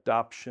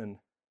 adoption,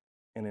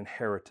 and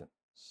inheritance.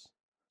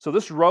 So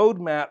this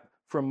roadmap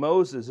for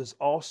Moses is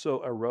also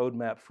a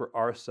roadmap for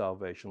our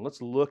salvation.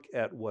 Let's look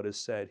at what is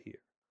said here.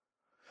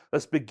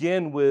 Let's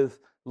begin with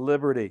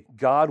liberty.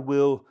 God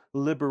will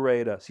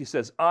liberate us. He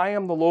says, I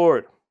am the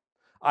Lord.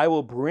 I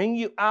will bring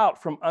you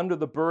out from under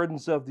the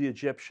burdens of the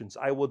Egyptians.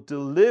 I will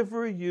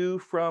deliver you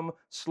from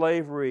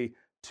slavery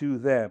to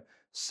them.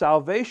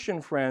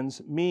 Salvation,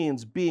 friends,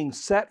 means being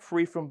set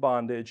free from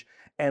bondage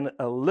and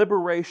a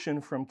liberation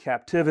from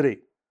captivity.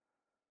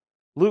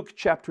 Luke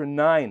chapter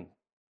 9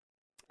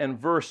 and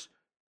verse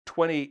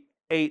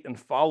 28 and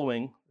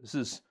following, this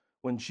is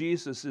when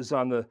Jesus is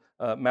on the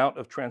Mount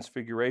of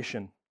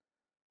Transfiguration.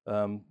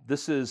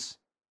 This is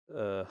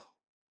what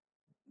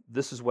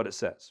it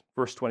says,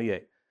 verse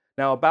 28.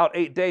 Now, about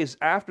 8 days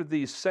after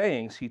these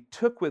sayings, he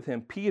took with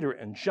him Peter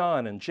and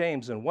John and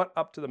James and went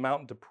up to the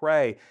mountain to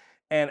pray.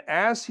 And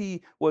as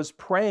he was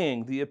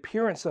praying, the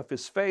appearance of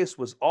his face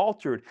was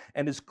altered,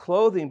 and his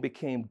clothing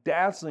became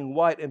dazzling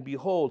white. And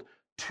behold,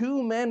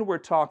 2 men were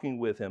talking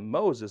with him,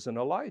 Moses and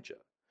Elijah,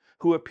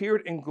 who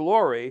appeared in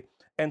glory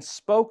and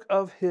spoke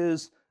of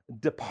his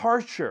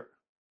departure.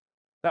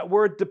 That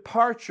word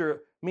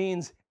departure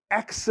means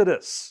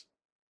exodus,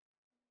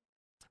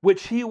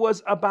 which he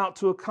was about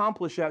to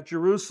accomplish at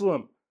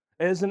Jerusalem.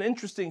 And isn't it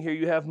interesting here?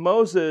 You have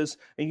Moses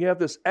and you have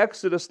this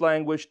Exodus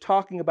language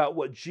talking about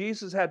what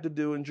Jesus had to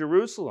do in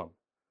Jerusalem.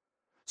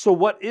 So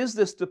what is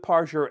this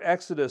departure or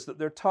Exodus that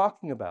they're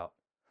talking about?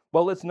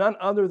 Well, it's none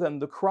other than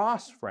the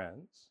cross,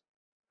 friends.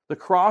 The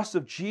cross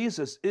of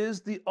Jesus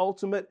is the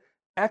ultimate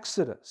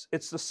Exodus.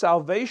 It's the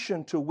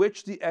salvation to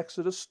which the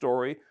Exodus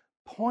story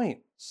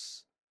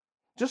points.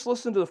 Just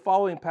listen to the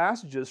following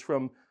passages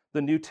from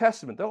the New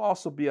Testament. They'll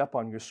also be up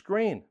on your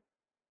screen.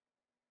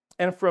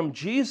 And from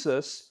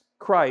Jesus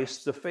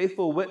Christ, the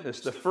faithful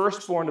witness, the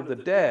firstborn of the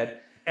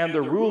dead, and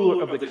the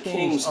ruler of the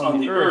kings on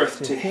the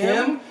earth, to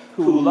him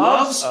who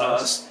loves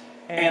us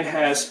and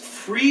has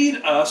freed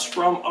us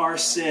from our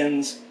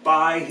sins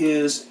by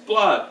his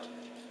blood.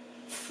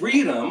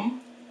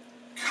 Freedom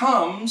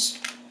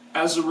comes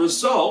as a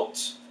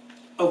result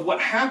of what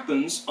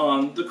happens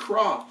on the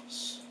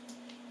cross.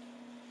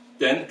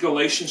 Then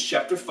Galatians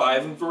chapter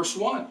 5 and verse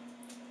 1.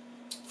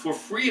 For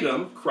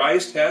freedom,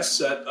 Christ has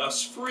set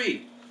us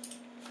free.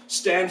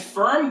 Stand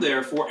firm,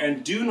 therefore,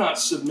 and do not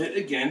submit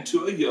again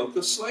to a yoke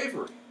of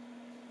slavery.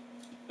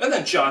 And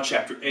then John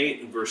chapter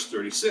 8 and verse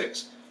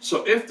 36.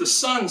 So if the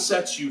Son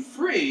sets you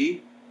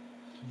free,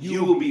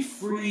 you will be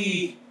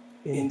free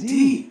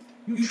indeed.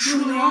 You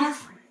truly are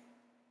free.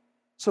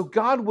 So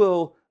God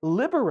will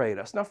liberate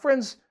us. Now,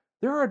 friends,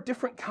 there are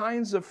different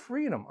kinds of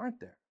freedom, aren't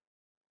there?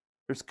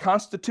 There's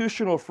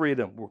constitutional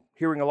freedom. We're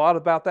hearing a lot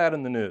about that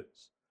in the news.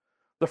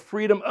 The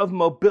freedom of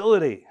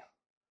mobility,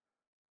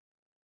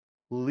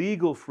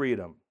 legal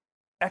freedom,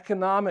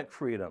 economic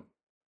freedom,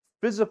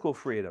 physical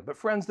freedom. But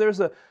friends,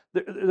 there's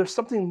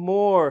something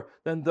more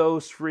than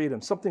those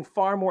freedoms, something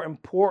far more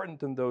important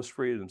than those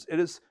freedoms. It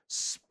is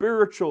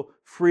spiritual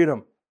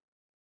freedom.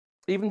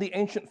 Even the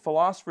ancient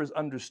philosophers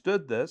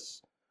understood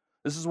this.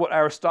 This is what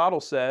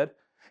Aristotle said.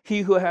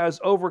 He who has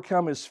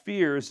overcome his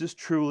fears is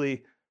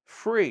truly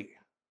free.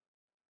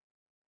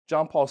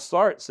 John Paul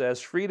Sartre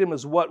says, freedom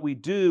is what we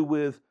do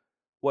with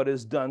what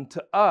is done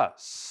to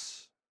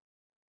us.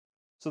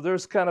 So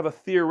there's kind of a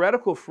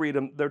theoretical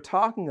freedom they're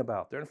talking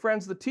about there. And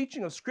friends, the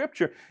teaching of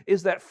Scripture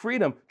is that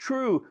freedom,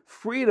 true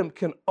freedom,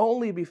 can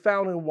only be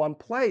found in one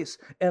place,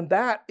 and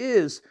that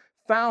is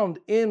found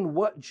in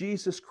what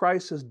Jesus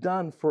Christ has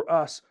done for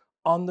us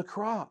on the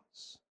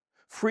cross.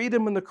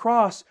 Freedom and the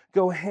cross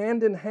go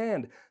hand in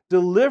hand.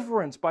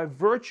 Deliverance by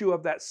virtue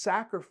of that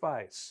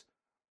sacrifice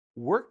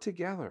work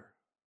together.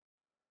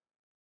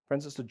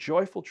 Friends, it's a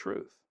joyful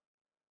truth.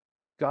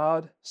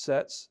 God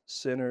sets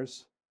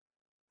sinners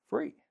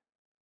free.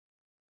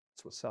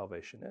 That's what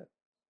salvation is.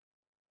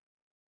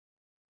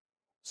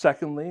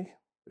 Secondly,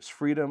 there's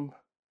freedom,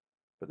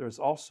 but there's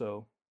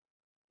also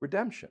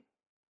redemption.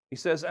 He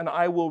says, and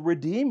I will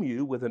redeem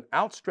you with an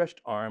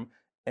outstretched arm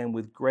and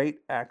with great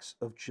acts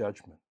of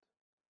judgment.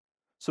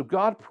 So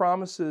God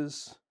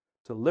promises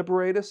to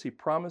liberate us. He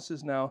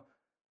promises now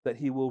that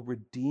he will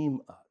redeem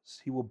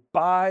us. He will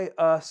buy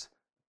us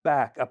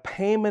back. A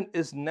payment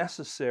is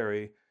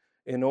necessary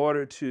in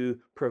order to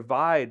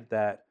provide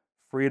that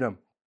freedom.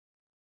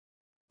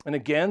 And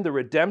again, the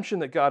redemption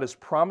that God is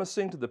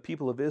promising to the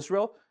people of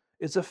Israel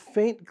is a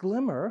faint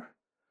glimmer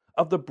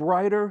of the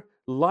brighter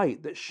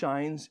light that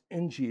shines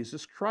in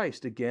Jesus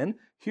Christ. Again,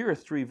 here are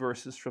 3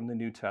 verses from the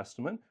New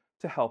Testament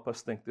to help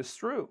us think this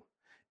through.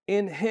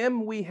 In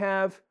him we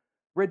have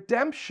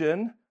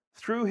redemption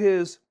through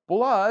his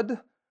blood,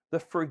 the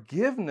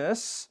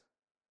forgiveness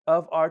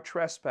of our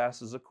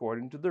trespasses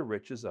according to the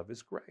riches of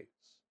his grace.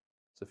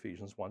 It's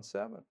Ephesians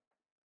 1:7.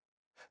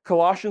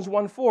 Colossians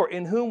 1:4,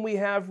 in whom we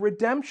have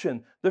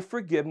redemption, the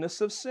forgiveness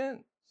of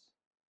sins.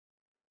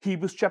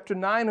 Hebrews chapter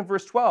 9 and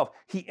verse 12,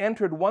 he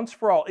entered once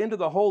for all into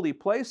the holy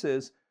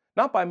places,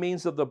 not by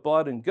means of the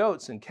blood and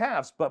goats and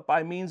calves, but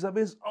by means of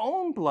his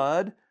own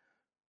blood,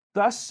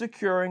 thus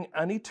securing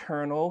an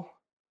eternal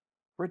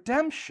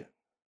redemption.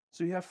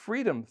 So you have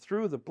freedom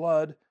through the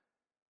blood,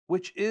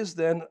 which is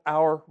then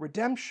our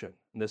redemption.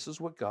 And this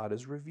is what God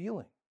is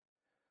revealing.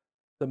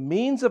 The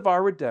means of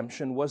our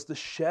redemption was the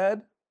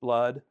shed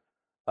blood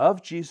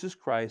of Jesus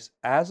Christ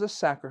as a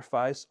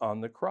sacrifice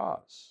on the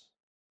cross.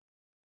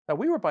 Now,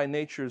 we were by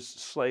nature's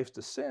slaves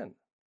to sin,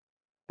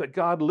 but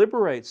God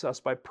liberates us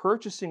by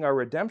purchasing our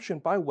redemption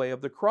by way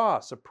of the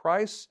cross. A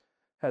price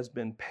has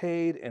been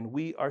paid and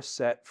we are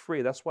set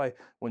free. That's why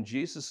when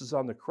Jesus is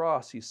on the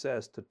cross, he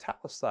says to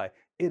Tetelestai,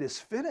 it is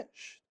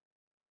finished.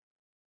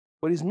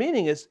 What he's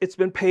meaning is it's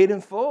been paid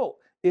in full.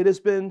 It has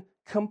been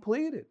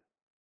completed.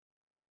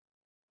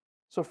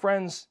 So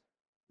friends,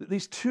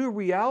 these 2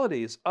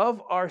 realities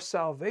of our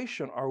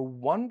salvation are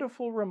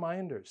wonderful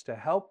reminders to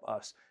help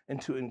us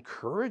and to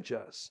encourage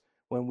us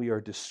when we are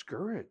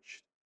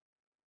discouraged.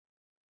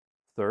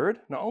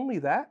 Third, not only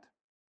that,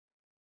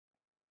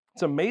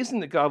 it's amazing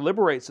that God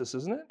liberates us,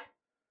 isn't it?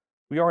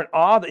 We are in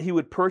awe that he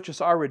would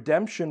purchase our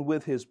redemption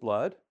with his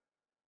blood,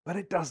 but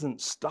it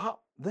doesn't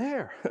stop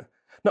there.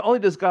 Not only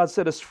does God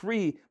set us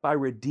free by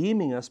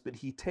redeeming us, but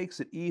he takes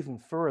it even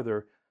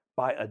further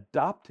by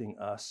adopting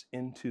us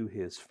into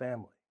his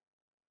family.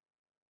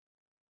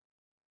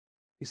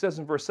 He says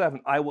in verse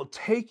 7, I will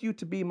take you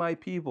to be my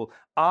people.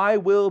 I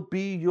will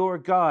be your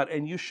God,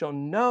 and you shall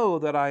know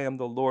that I am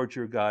the Lord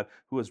your God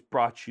who has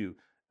brought you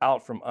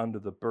out from under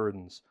the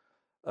burdens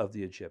of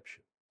the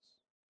Egyptians.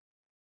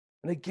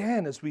 And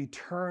again, as we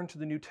turn to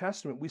the New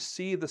Testament, we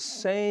see the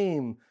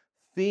same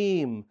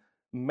theme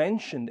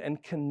mentioned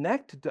and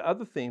connected to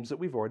other themes that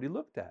we've already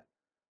looked at.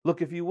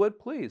 Look, if you would,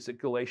 please, at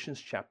Galatians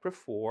chapter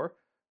 4,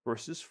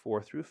 verses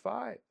 4 through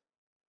 5.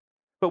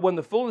 But when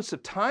the fullness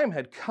of time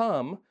had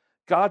come,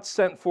 God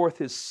sent forth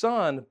his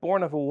Son,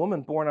 born of a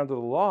woman born under the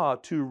law,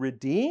 to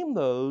redeem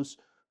those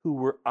who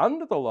were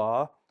under the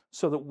law,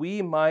 so that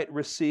we might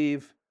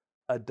receive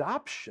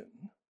adoption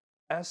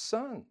as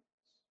sons.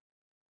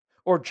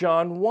 Or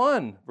John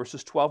 1,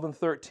 verses 12 and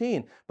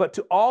 13. But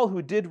to all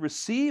who did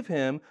receive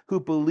him, who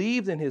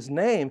believed in his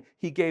name,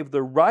 he gave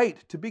the right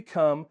to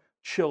become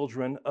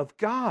children of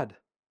God,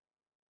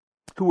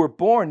 who were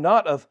born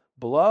not of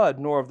blood,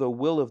 nor of the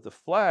will of the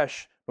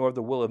flesh, nor of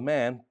the will of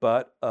man,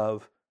 but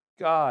of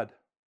God.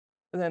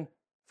 And then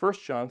 1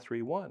 John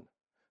 3:1.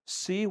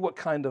 See what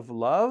kind of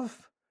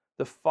love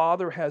the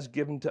Father has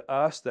given to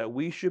us, that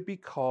we should be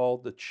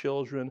called the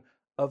children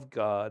of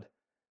God,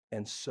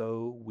 and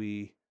so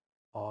we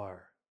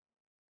are.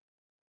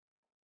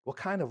 What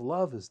kind of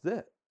love is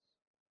this?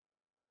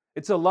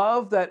 It's a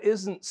love that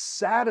isn't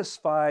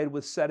satisfied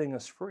with setting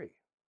us free.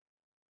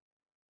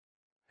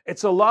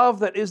 It's a love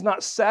that is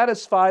not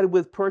satisfied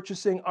with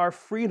purchasing our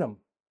freedom.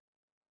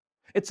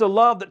 It's a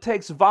love that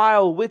takes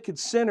vile, wicked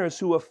sinners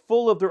who are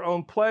full of their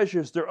own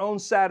pleasures, their own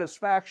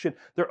satisfaction,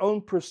 their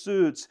own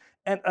pursuits,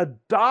 and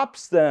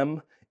adopts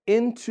them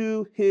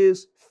into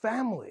his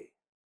family.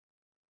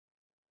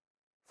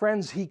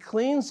 Friends, he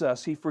cleans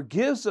us, he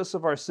forgives us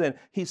of our sin,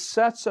 he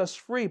sets us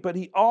free, but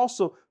he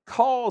also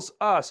calls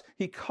us,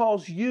 he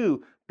calls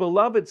you,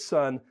 beloved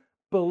son,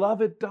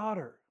 beloved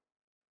daughter.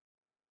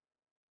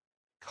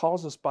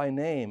 Calls us by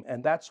name,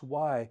 and that's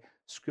why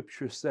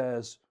Scripture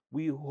says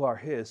we who are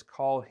his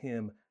call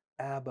him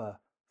Abba,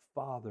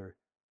 Father,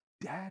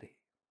 Daddy.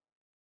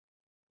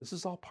 This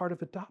is all part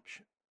of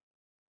adoption.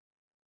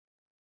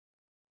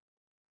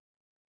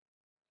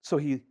 So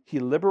he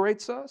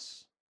liberates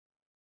us,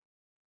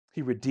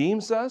 he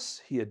redeems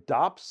us, he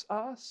adopts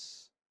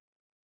us.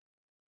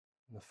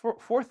 And the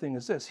fourth thing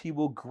is this: he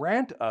will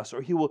grant us,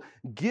 or he will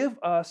give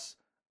us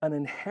an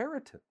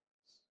inheritance.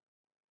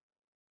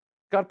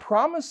 God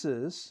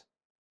promises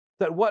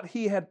that what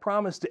he had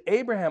promised to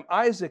Abraham,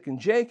 Isaac, and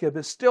Jacob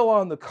is still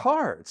on the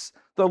cards.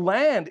 The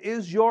land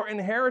is your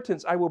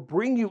inheritance. I will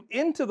bring you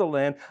into the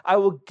land. I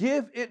will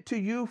give it to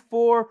you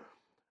for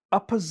a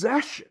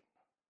possession.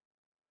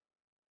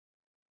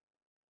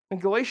 In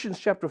Galatians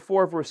chapter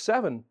 4, verse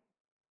 7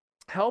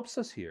 helps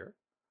us here.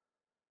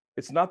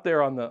 It's not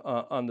there on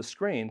the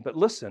screen, but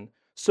listen.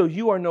 So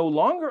you are no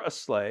longer a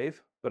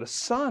slave, but a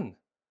son.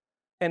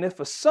 And if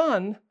a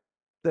son,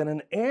 then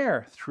an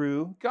heir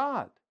through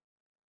God.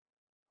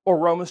 Or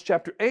Romans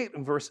chapter 8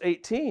 and verse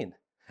 18.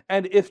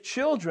 And if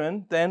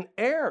children, then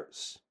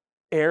heirs,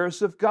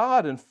 heirs of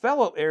God and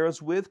fellow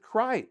heirs with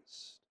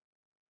Christ.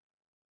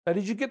 Now,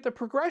 did you get the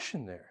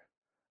progression there?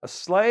 A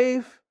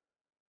slave,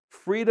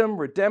 freedom,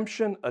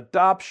 redemption,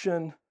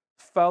 adoption,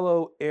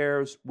 fellow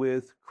heirs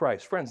with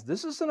Christ. Friends,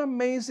 this is an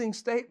amazing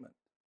statement.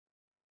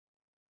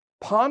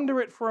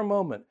 Ponder it for a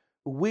moment.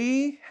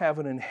 We have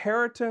an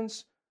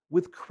inheritance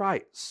with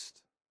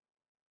Christ.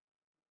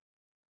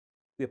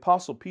 The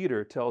Apostle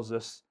Peter tells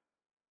us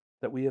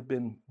that we have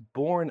been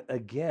born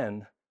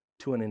again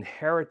to an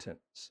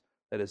inheritance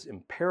that is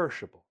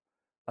imperishable,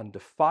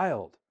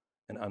 undefiled,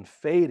 and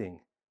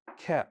unfading,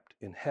 kept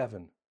in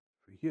heaven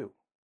for you.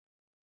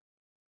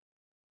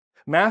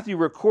 Matthew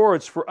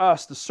records for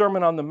us the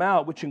Sermon on the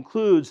Mount, which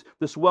includes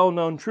this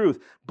well-known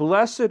truth: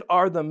 blessed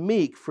are the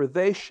meek, for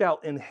they shall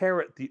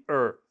inherit the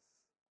earth.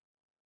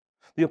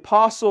 The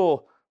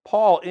Apostle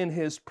Paul, in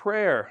his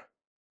prayer,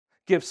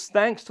 gives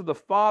thanks to the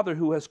Father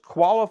who has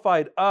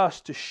qualified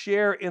us to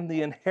share in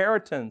the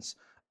inheritance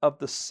of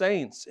the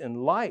saints in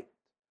light.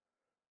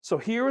 So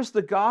here is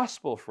the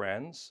gospel,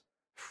 friends: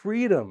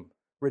 freedom,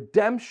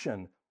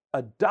 redemption,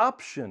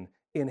 adoption,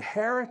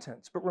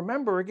 inheritance. But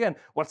remember again,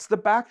 what's the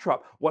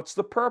backdrop? What's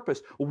the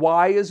purpose?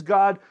 Why is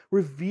God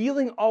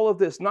revealing all of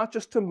this, not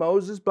just to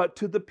Moses, but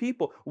to the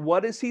people?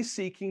 What is he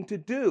seeking to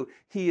do?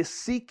 He is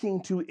seeking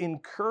to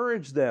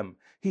encourage them.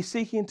 He's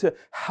seeking to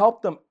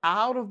help them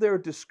out of their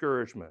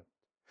discouragement.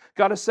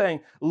 God is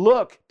saying,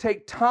 look,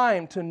 take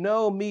time to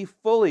know me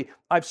fully.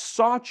 I've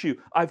sought you.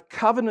 I've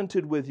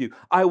covenanted with you.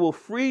 I will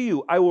free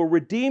you. I will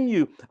redeem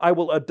you. I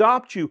will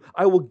adopt you.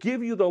 I will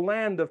give you the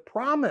land of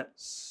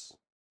promise.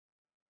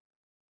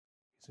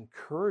 He's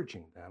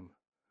encouraging them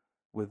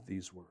with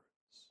these words.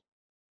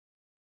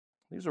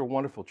 These are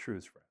wonderful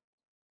truths, friends.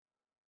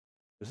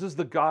 This is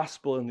the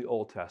gospel in the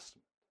Old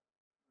Testament.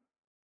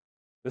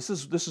 This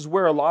is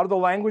where a lot of the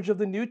language of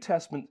the New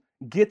Testament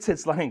gets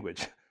its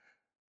language.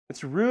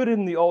 It's rooted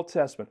in the Old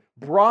Testament,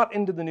 brought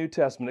into the New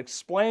Testament,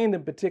 explained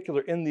in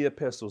particular in the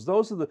epistles.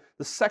 Those are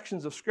the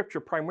sections of Scripture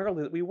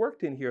primarily that we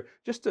worked in here,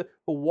 just to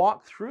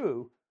walk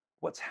through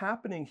what's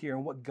happening here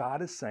and what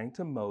God is saying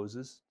to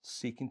Moses,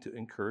 seeking to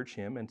encourage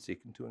him and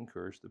seeking to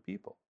encourage the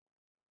people.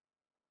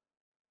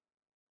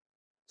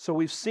 So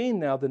we've seen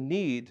now the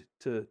need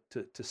to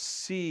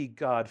see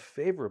God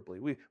favorably.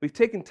 We've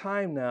taken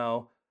time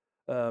now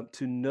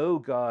to know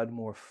God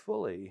more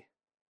fully.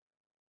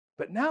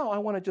 But now I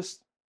want to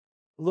just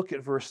look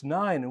at verse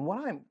 9. And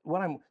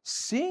what I'm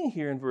seeing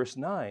here in verse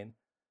 9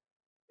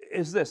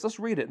 is this. Let's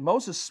read it.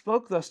 Moses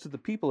spoke thus to the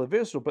people of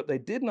Israel, but they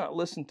did not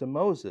listen to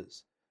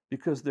Moses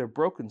because of their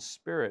broken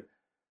spirit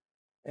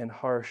and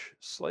harsh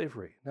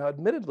slavery. Now,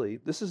 admittedly,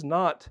 this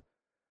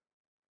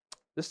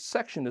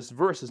section, this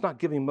verse is not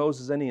giving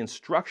Moses any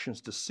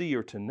instructions to see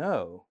or to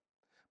know,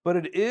 but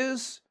it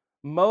is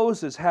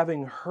Moses,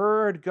 having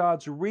heard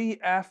God's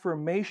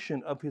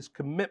reaffirmation of his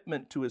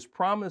commitment to his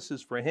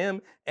promises for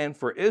him and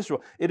for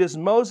Israel. It is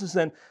Moses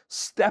then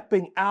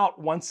stepping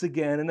out once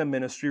again in a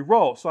ministry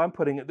role. So I'm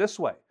putting it this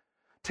way: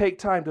 take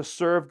time to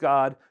serve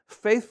God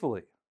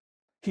faithfully.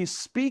 He's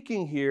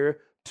speaking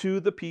here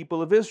to the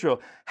people of Israel,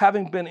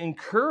 having been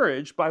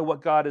encouraged by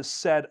what God has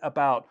said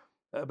about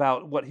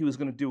what he was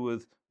going to do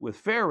with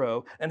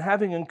Pharaoh, and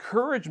having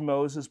encouraged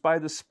Moses by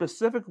the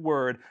specific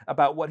word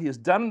about what he has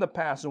done in the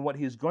past and what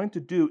he is going to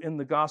do in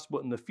the gospel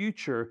in the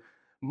future.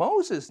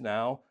 Moses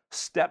now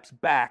steps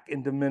back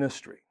into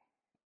ministry.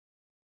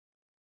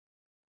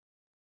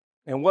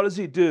 And what does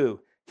he do?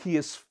 He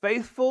is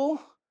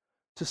faithful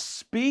to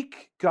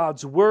speak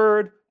God's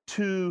word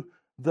to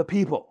the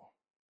people.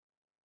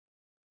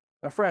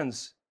 Now,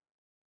 friends,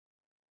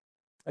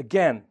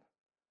 again,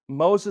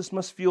 Moses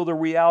must feel the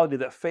reality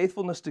that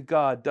faithfulness to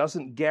God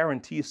doesn't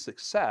guarantee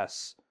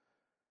success,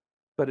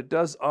 but it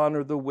does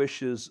honor the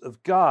wishes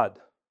of God.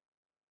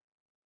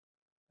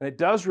 And it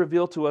does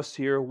reveal to us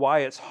here why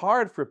it's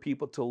hard for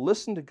people to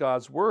listen to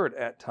God's word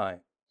at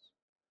times.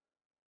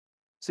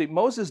 See,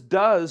 Moses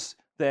does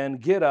then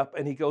get up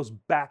and he goes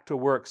back to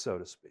work, so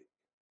to speak.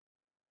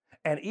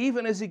 And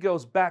even as he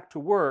goes back to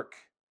work,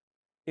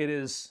 it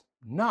is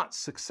not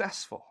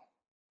successful.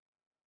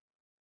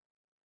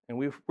 And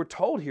we're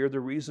told here the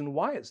reason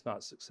why it's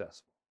not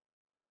successful.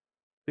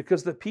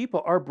 Because the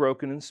people are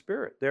broken in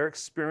spirit. They're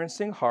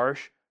experiencing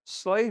harsh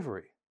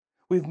slavery.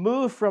 We've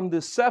moved from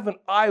the 7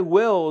 I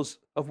wills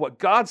of what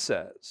God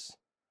says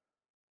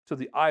to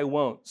the I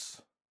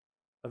won'ts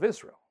of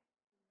Israel.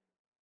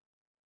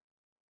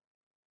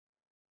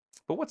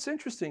 But what's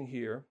interesting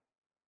here,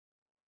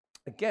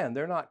 again,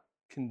 they're not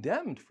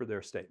condemned for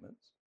their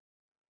statements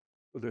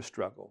or their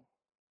struggle.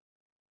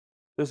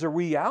 There's a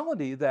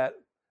reality that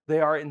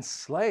they are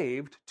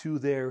enslaved to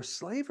their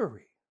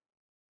slavery.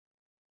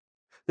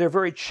 Their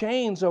very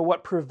chains are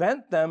what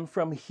prevent them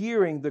from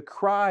hearing the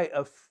cry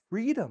of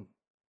freedom.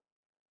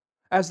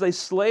 As they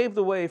slaved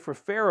away for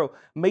Pharaoh,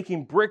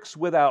 making bricks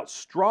without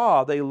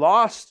straw, they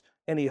lost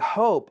any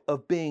hope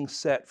of being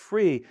set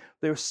free.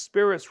 Their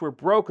spirits were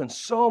broken,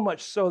 so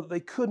much so that they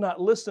could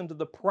not listen to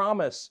the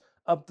promise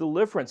of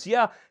deliverance.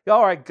 Yeah,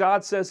 all right,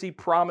 God says He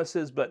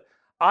promises, but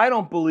I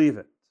don't believe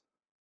it.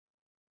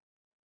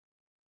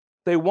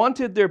 They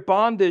wanted their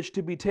bondage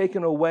to be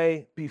taken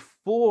away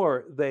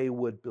before they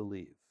would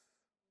believe.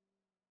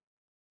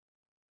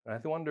 And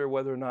I wonder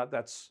whether or not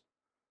that's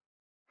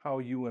how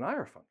you and I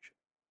are functioning.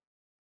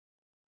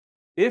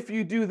 If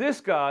you do this,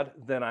 God,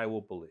 then I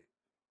will believe.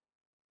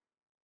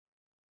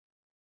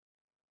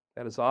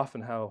 That is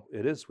often how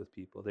it is with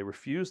people. They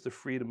refuse the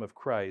freedom of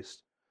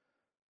Christ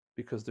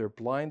because they're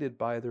blinded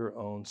by their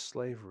own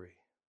slavery.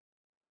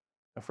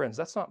 Now, friends,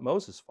 that's not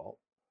Moses' fault.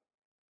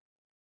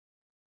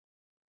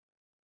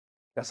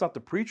 That's not the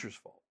preacher's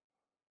fault.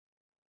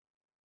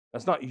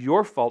 That's not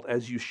your fault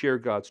as you share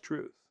God's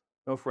truth.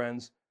 No,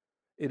 friends,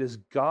 it is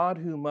God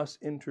who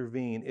must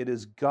intervene. It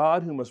is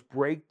God who must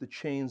break the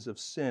chains of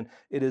sin.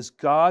 It is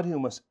God who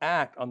must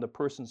act on the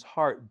person's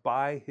heart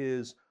by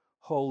His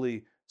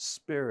Holy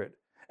Spirit.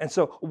 And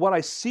so what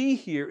I see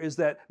here is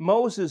that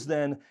Moses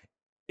then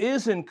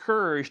is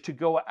encouraged to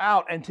go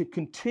out and to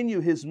continue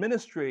his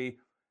ministry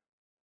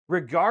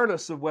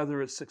regardless of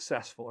whether it's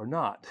successful or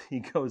not. He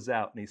goes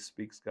out and he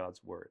speaks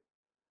God's word.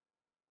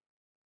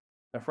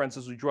 Now, friends,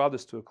 as we draw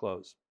this to a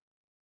close,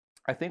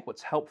 I think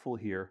what's helpful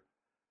here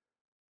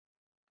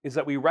is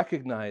that we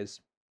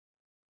recognize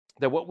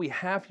that what we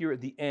have here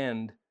at the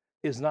end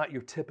is not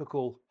your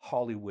typical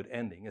Hollywood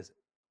ending, is it?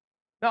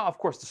 Now, of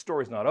course, the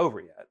story's not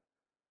over yet.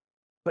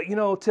 But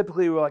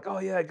typically we're like, oh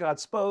yeah, God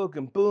spoke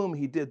and boom,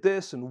 He did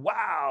this and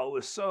wow, it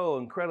was so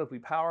incredibly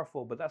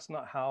powerful. But that's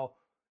not how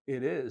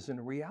it is in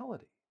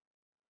reality.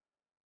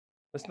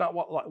 That's not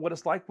what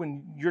it's like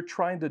when you're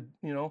trying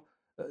to,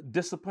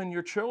 discipline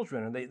your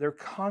children and they're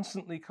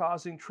constantly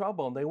causing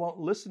trouble and they won't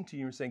listen to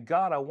you and saying,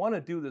 God, I want to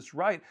do this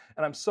right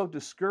and I'm so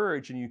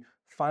discouraged, and you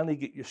finally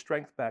get your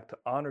strength back to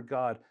honor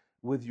God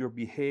with your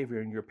behavior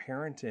and your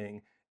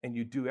parenting, and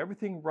you do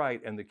everything right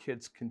and the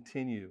kids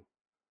continue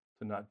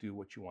to not do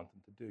what you want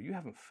them to do. You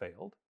haven't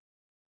failed,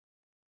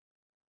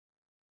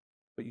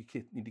 but you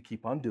need to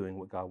keep on doing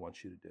what God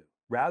wants you to do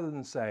rather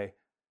than say,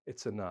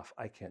 it's enough,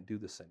 I can't do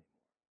this anymore.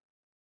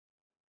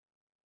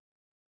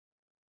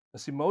 Now,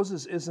 see,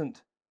 Moses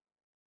isn't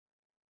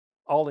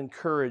all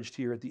encouraged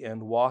here at the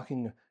end,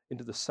 walking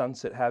into the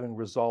sunset, having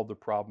resolved the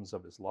problems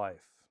of his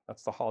life.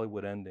 That's the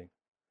Hollywood ending.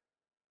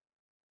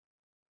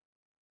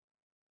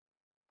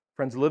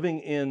 Friends, living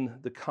in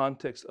the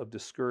context of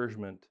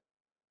discouragement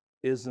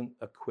isn't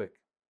a quick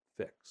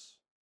fix.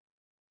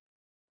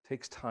 It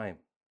takes time.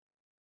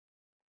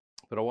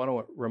 But I want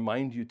to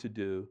remind you to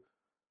do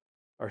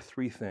are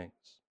 3 things.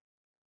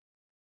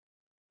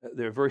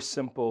 They're very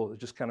simple,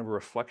 just kind of a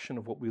reflection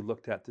of what we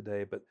looked at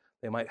today, but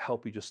they might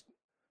help you just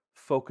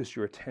focus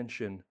your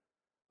attention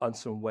on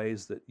some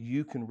ways that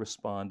you can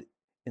respond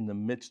in the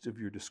midst of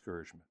your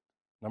discouragement.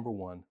 Number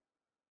 1,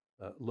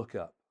 look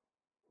up.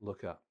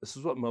 Look up. This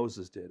is what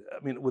Moses did.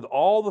 I mean, with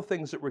all the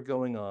things that were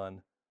going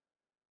on,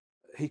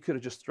 he could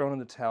have just thrown in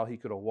the towel. He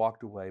could have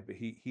walked away, but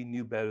he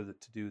knew better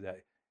to do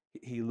that.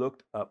 He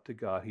looked up to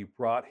God. He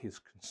brought his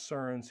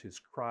concerns, his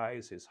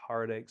cries, his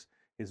heartaches,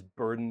 his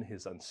burden,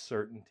 his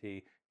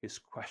uncertainty, his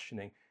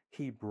questioning.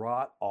 He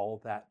brought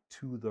all that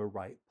to the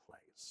right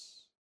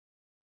place.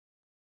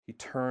 He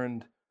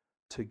turned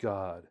to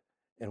God,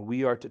 and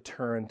we are to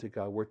turn to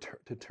God. We're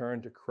to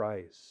turn to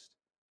Christ.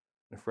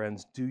 And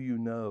friends, do you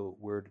know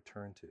where to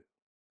turn to?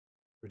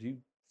 Or do you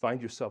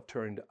find yourself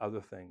turning to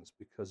other things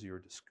because you're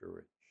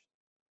discouraged?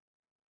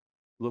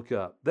 Look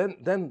up.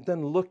 Then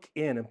look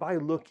in. And by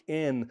look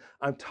in,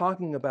 I'm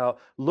talking about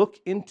look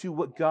into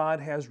what God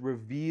has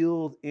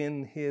revealed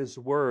in His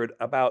Word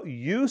about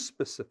you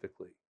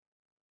specifically.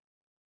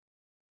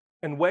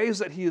 In ways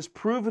that He has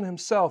proven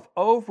Himself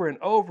over and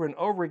over and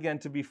over again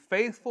to be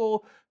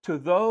faithful to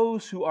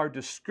those who are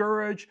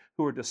discouraged,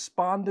 who are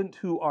despondent,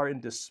 who are in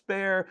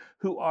despair,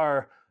 who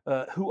are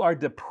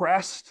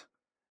depressed,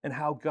 and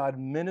how God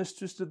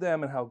ministers to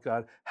them and how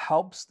God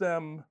helps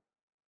them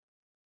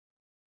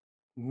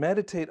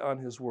Meditate on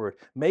his word.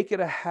 Make it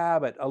a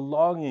habit, a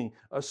longing,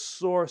 a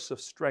source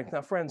of strength.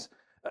 Now, friends,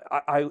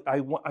 I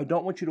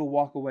don't want you to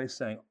walk away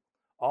saying,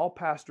 all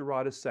Pastor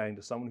Rod is saying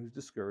to someone who's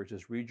discouraged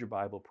is read your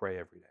Bible, pray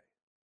every day.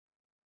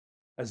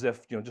 As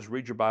if, just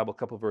read your Bible, a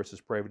couple of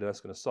verses, pray every day,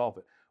 that's going to solve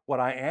it. What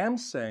I am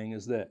saying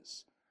is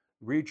this: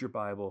 read your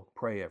Bible,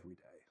 pray every day.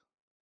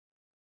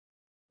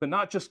 But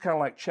not just kind of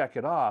like check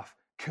it off.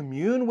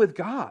 Commune with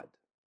God.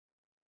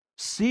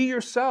 See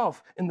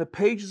yourself in the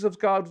pages of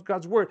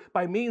God's word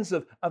by means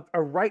of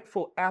a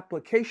rightful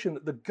application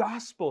that the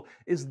gospel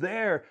is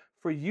there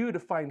for you to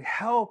find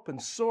help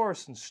and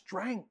source and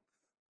strength.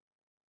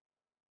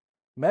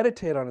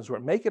 Meditate on his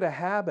word. Make it a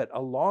habit,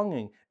 a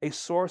longing, a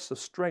source of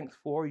strength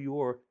for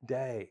your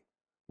day.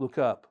 Look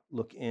up,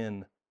 look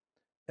in,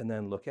 and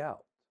then look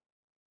out.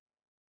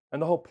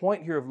 And the whole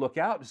point here of look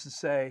out is to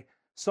say,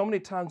 so many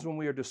times when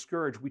we are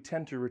discouraged, we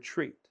tend to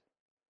retreat.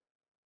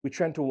 We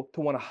tend to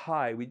want to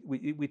hide.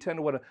 We tend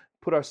to want to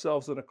put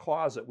ourselves in a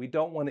closet. We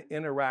don't want to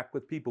interact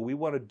with people. We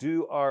want to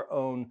do our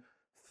own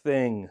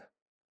thing.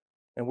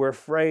 And we're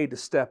afraid to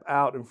step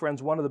out. And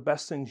friends, one of the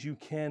best things you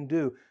can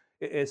do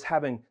is,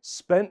 having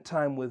spent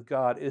time with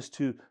God, is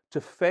to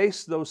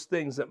face those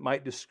things that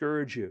might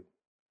discourage you,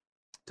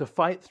 to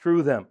fight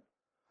through them.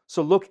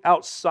 So look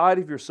outside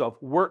of yourself,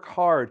 work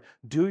hard,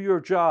 do your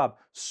job,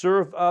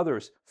 serve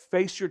others,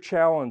 face your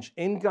challenge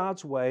in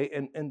God's way,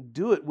 and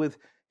do it with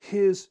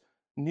his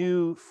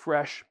new,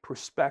 fresh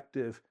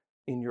perspective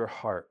in your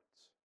heart.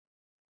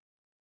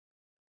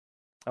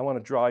 I want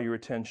to draw your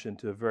attention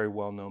to a very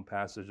well-known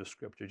passage of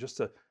Scripture, just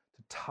to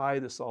tie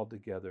this all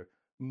together.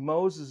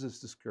 Moses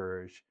is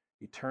discouraged.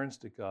 He turns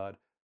to God.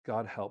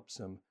 God helps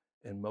him,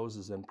 and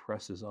Moses then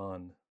presses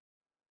on.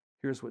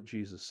 Here's what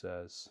Jesus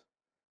says: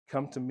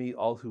 "Come to me,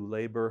 all who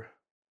labor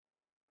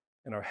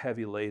and are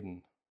heavy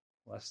laden."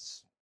 Well,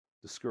 that's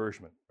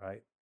discouragement,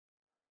 right?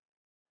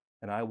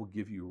 "And I will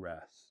give you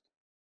rest.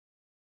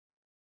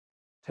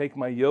 Take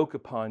my yoke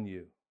upon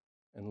you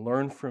and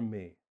learn from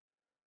me,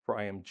 for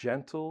I am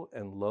gentle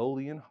and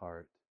lowly in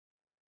heart,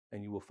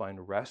 and you will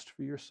find rest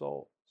for your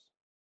souls.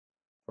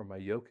 For my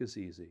yoke is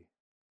easy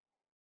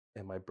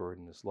and my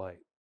burden is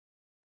light."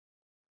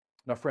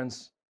 Now,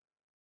 friends,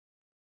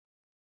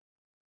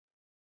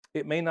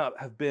 it may not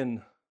have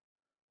been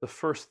the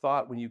first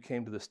thought when you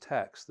came to this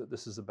text that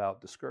this is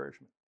about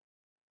discouragement.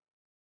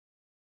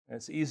 And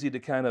it's easy to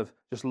kind of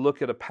just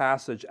look at a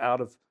passage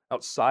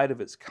outside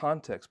of its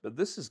context, but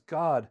this is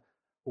God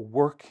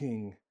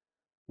working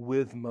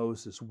with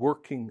Moses,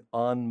 working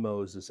on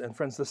Moses. And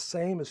friends, the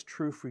same is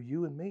true for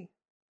you and me.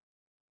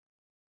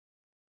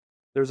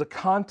 There's a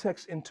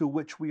context into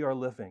which we are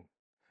living,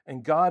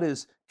 and God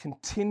is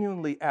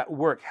continually at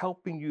work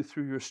helping you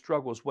through your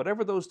struggles.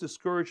 Whatever those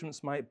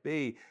discouragements might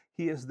be,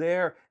 he is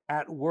there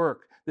at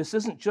work. This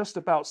isn't just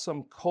about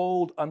some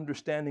cold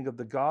understanding of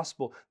the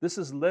gospel. This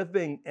is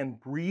living and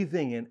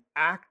breathing and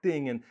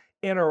acting and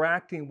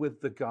interacting with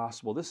the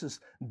gospel. This is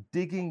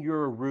digging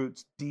your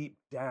roots deep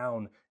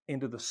down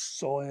into the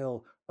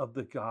soil of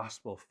the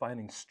gospel,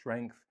 finding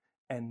strength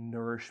and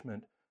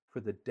nourishment for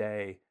the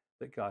day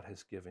that God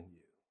has given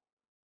you.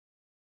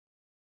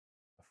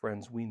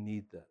 Friends, we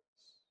need this.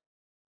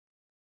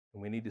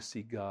 And we need to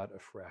see God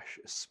afresh,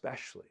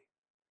 especially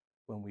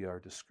when we are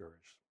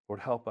discouraged.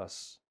 Lord, help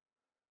us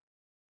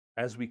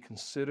as we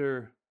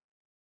consider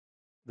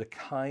the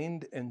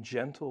kind and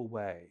gentle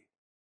way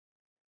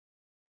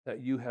that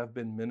you have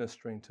been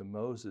ministering to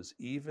Moses,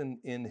 even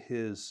in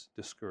his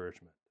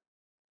discouragement.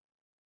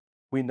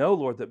 We know,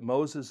 Lord, that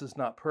Moses is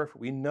not perfect.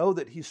 We know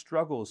that he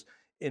struggles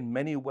in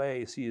many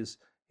ways. He's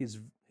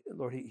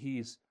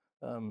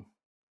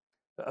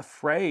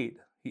afraid.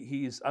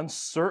 He's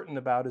uncertain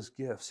about his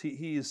gifts.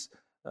 He's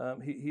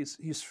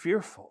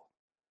fearful.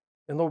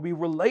 And Lord, we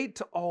relate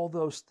to all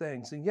those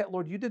things. And yet,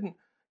 Lord, you didn't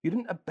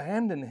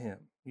abandon him.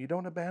 You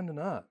don't abandon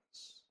us.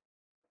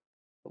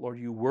 But Lord,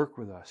 you work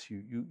with us.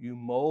 You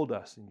mold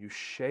us and you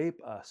shape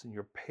us, and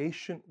you're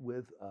patient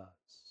with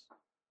us.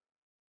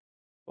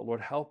 But Lord,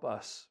 help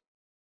us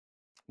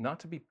not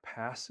to be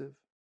passive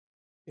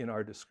in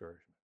our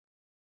discouragement,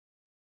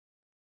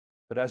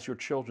 but as your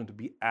children to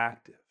be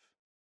active,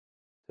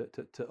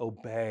 to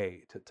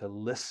obey, to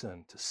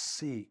listen, to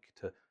seek,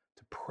 to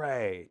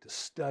pray, to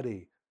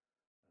study,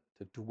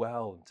 to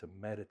dwell, and to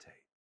meditate.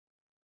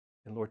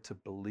 And Lord, to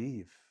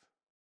believe.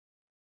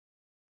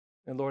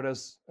 And Lord,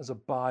 as a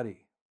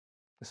body,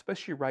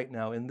 especially right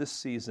now in this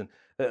season,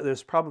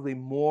 there's probably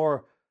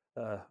more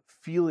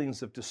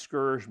feelings of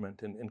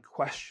discouragement and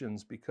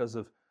questions because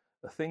of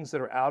the things that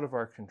are out of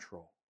our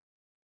control.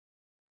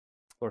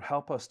 Lord,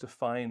 help us to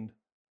find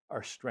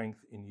our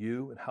strength in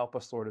you, and help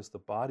us, Lord, as the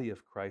body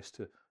of Christ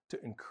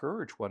to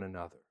encourage one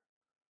another.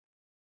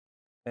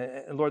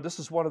 And Lord, this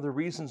is one of the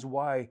reasons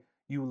why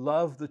you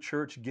love the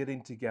church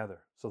getting together,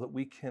 so that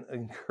we can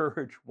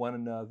encourage one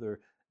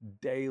another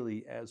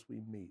daily as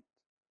we meet.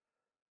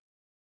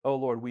 Oh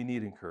Lord, we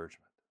need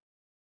encouragement.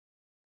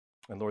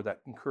 And Lord, that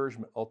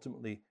encouragement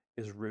ultimately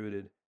is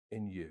rooted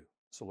in you.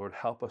 So Lord,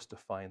 help us to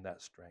find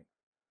that strength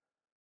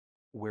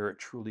where it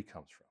truly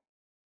comes from.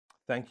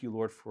 Thank you,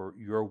 Lord, for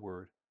your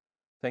word.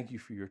 Thank you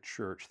for your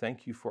church.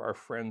 Thank you for our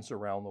friends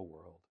around the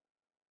world.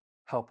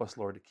 Help us,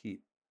 Lord, to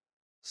keep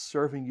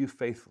serving you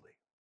faithfully,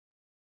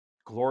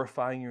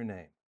 glorifying your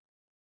name,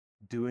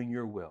 doing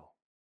your will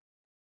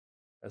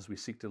as we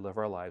seek to live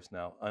our lives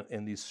now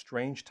in these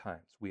strange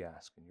times, we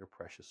ask in your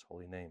precious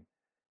holy name.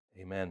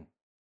 Amen.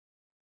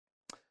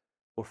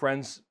 Well,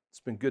 friends, it's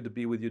been good to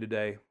be with you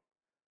today.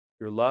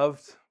 You're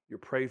loved, you're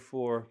prayed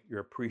for, you're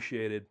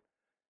appreciated,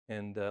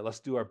 and let's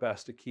do our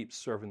best to keep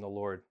serving the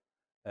Lord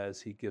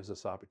as he gives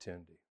us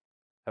opportunity.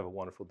 Have a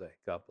wonderful day.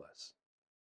 God bless.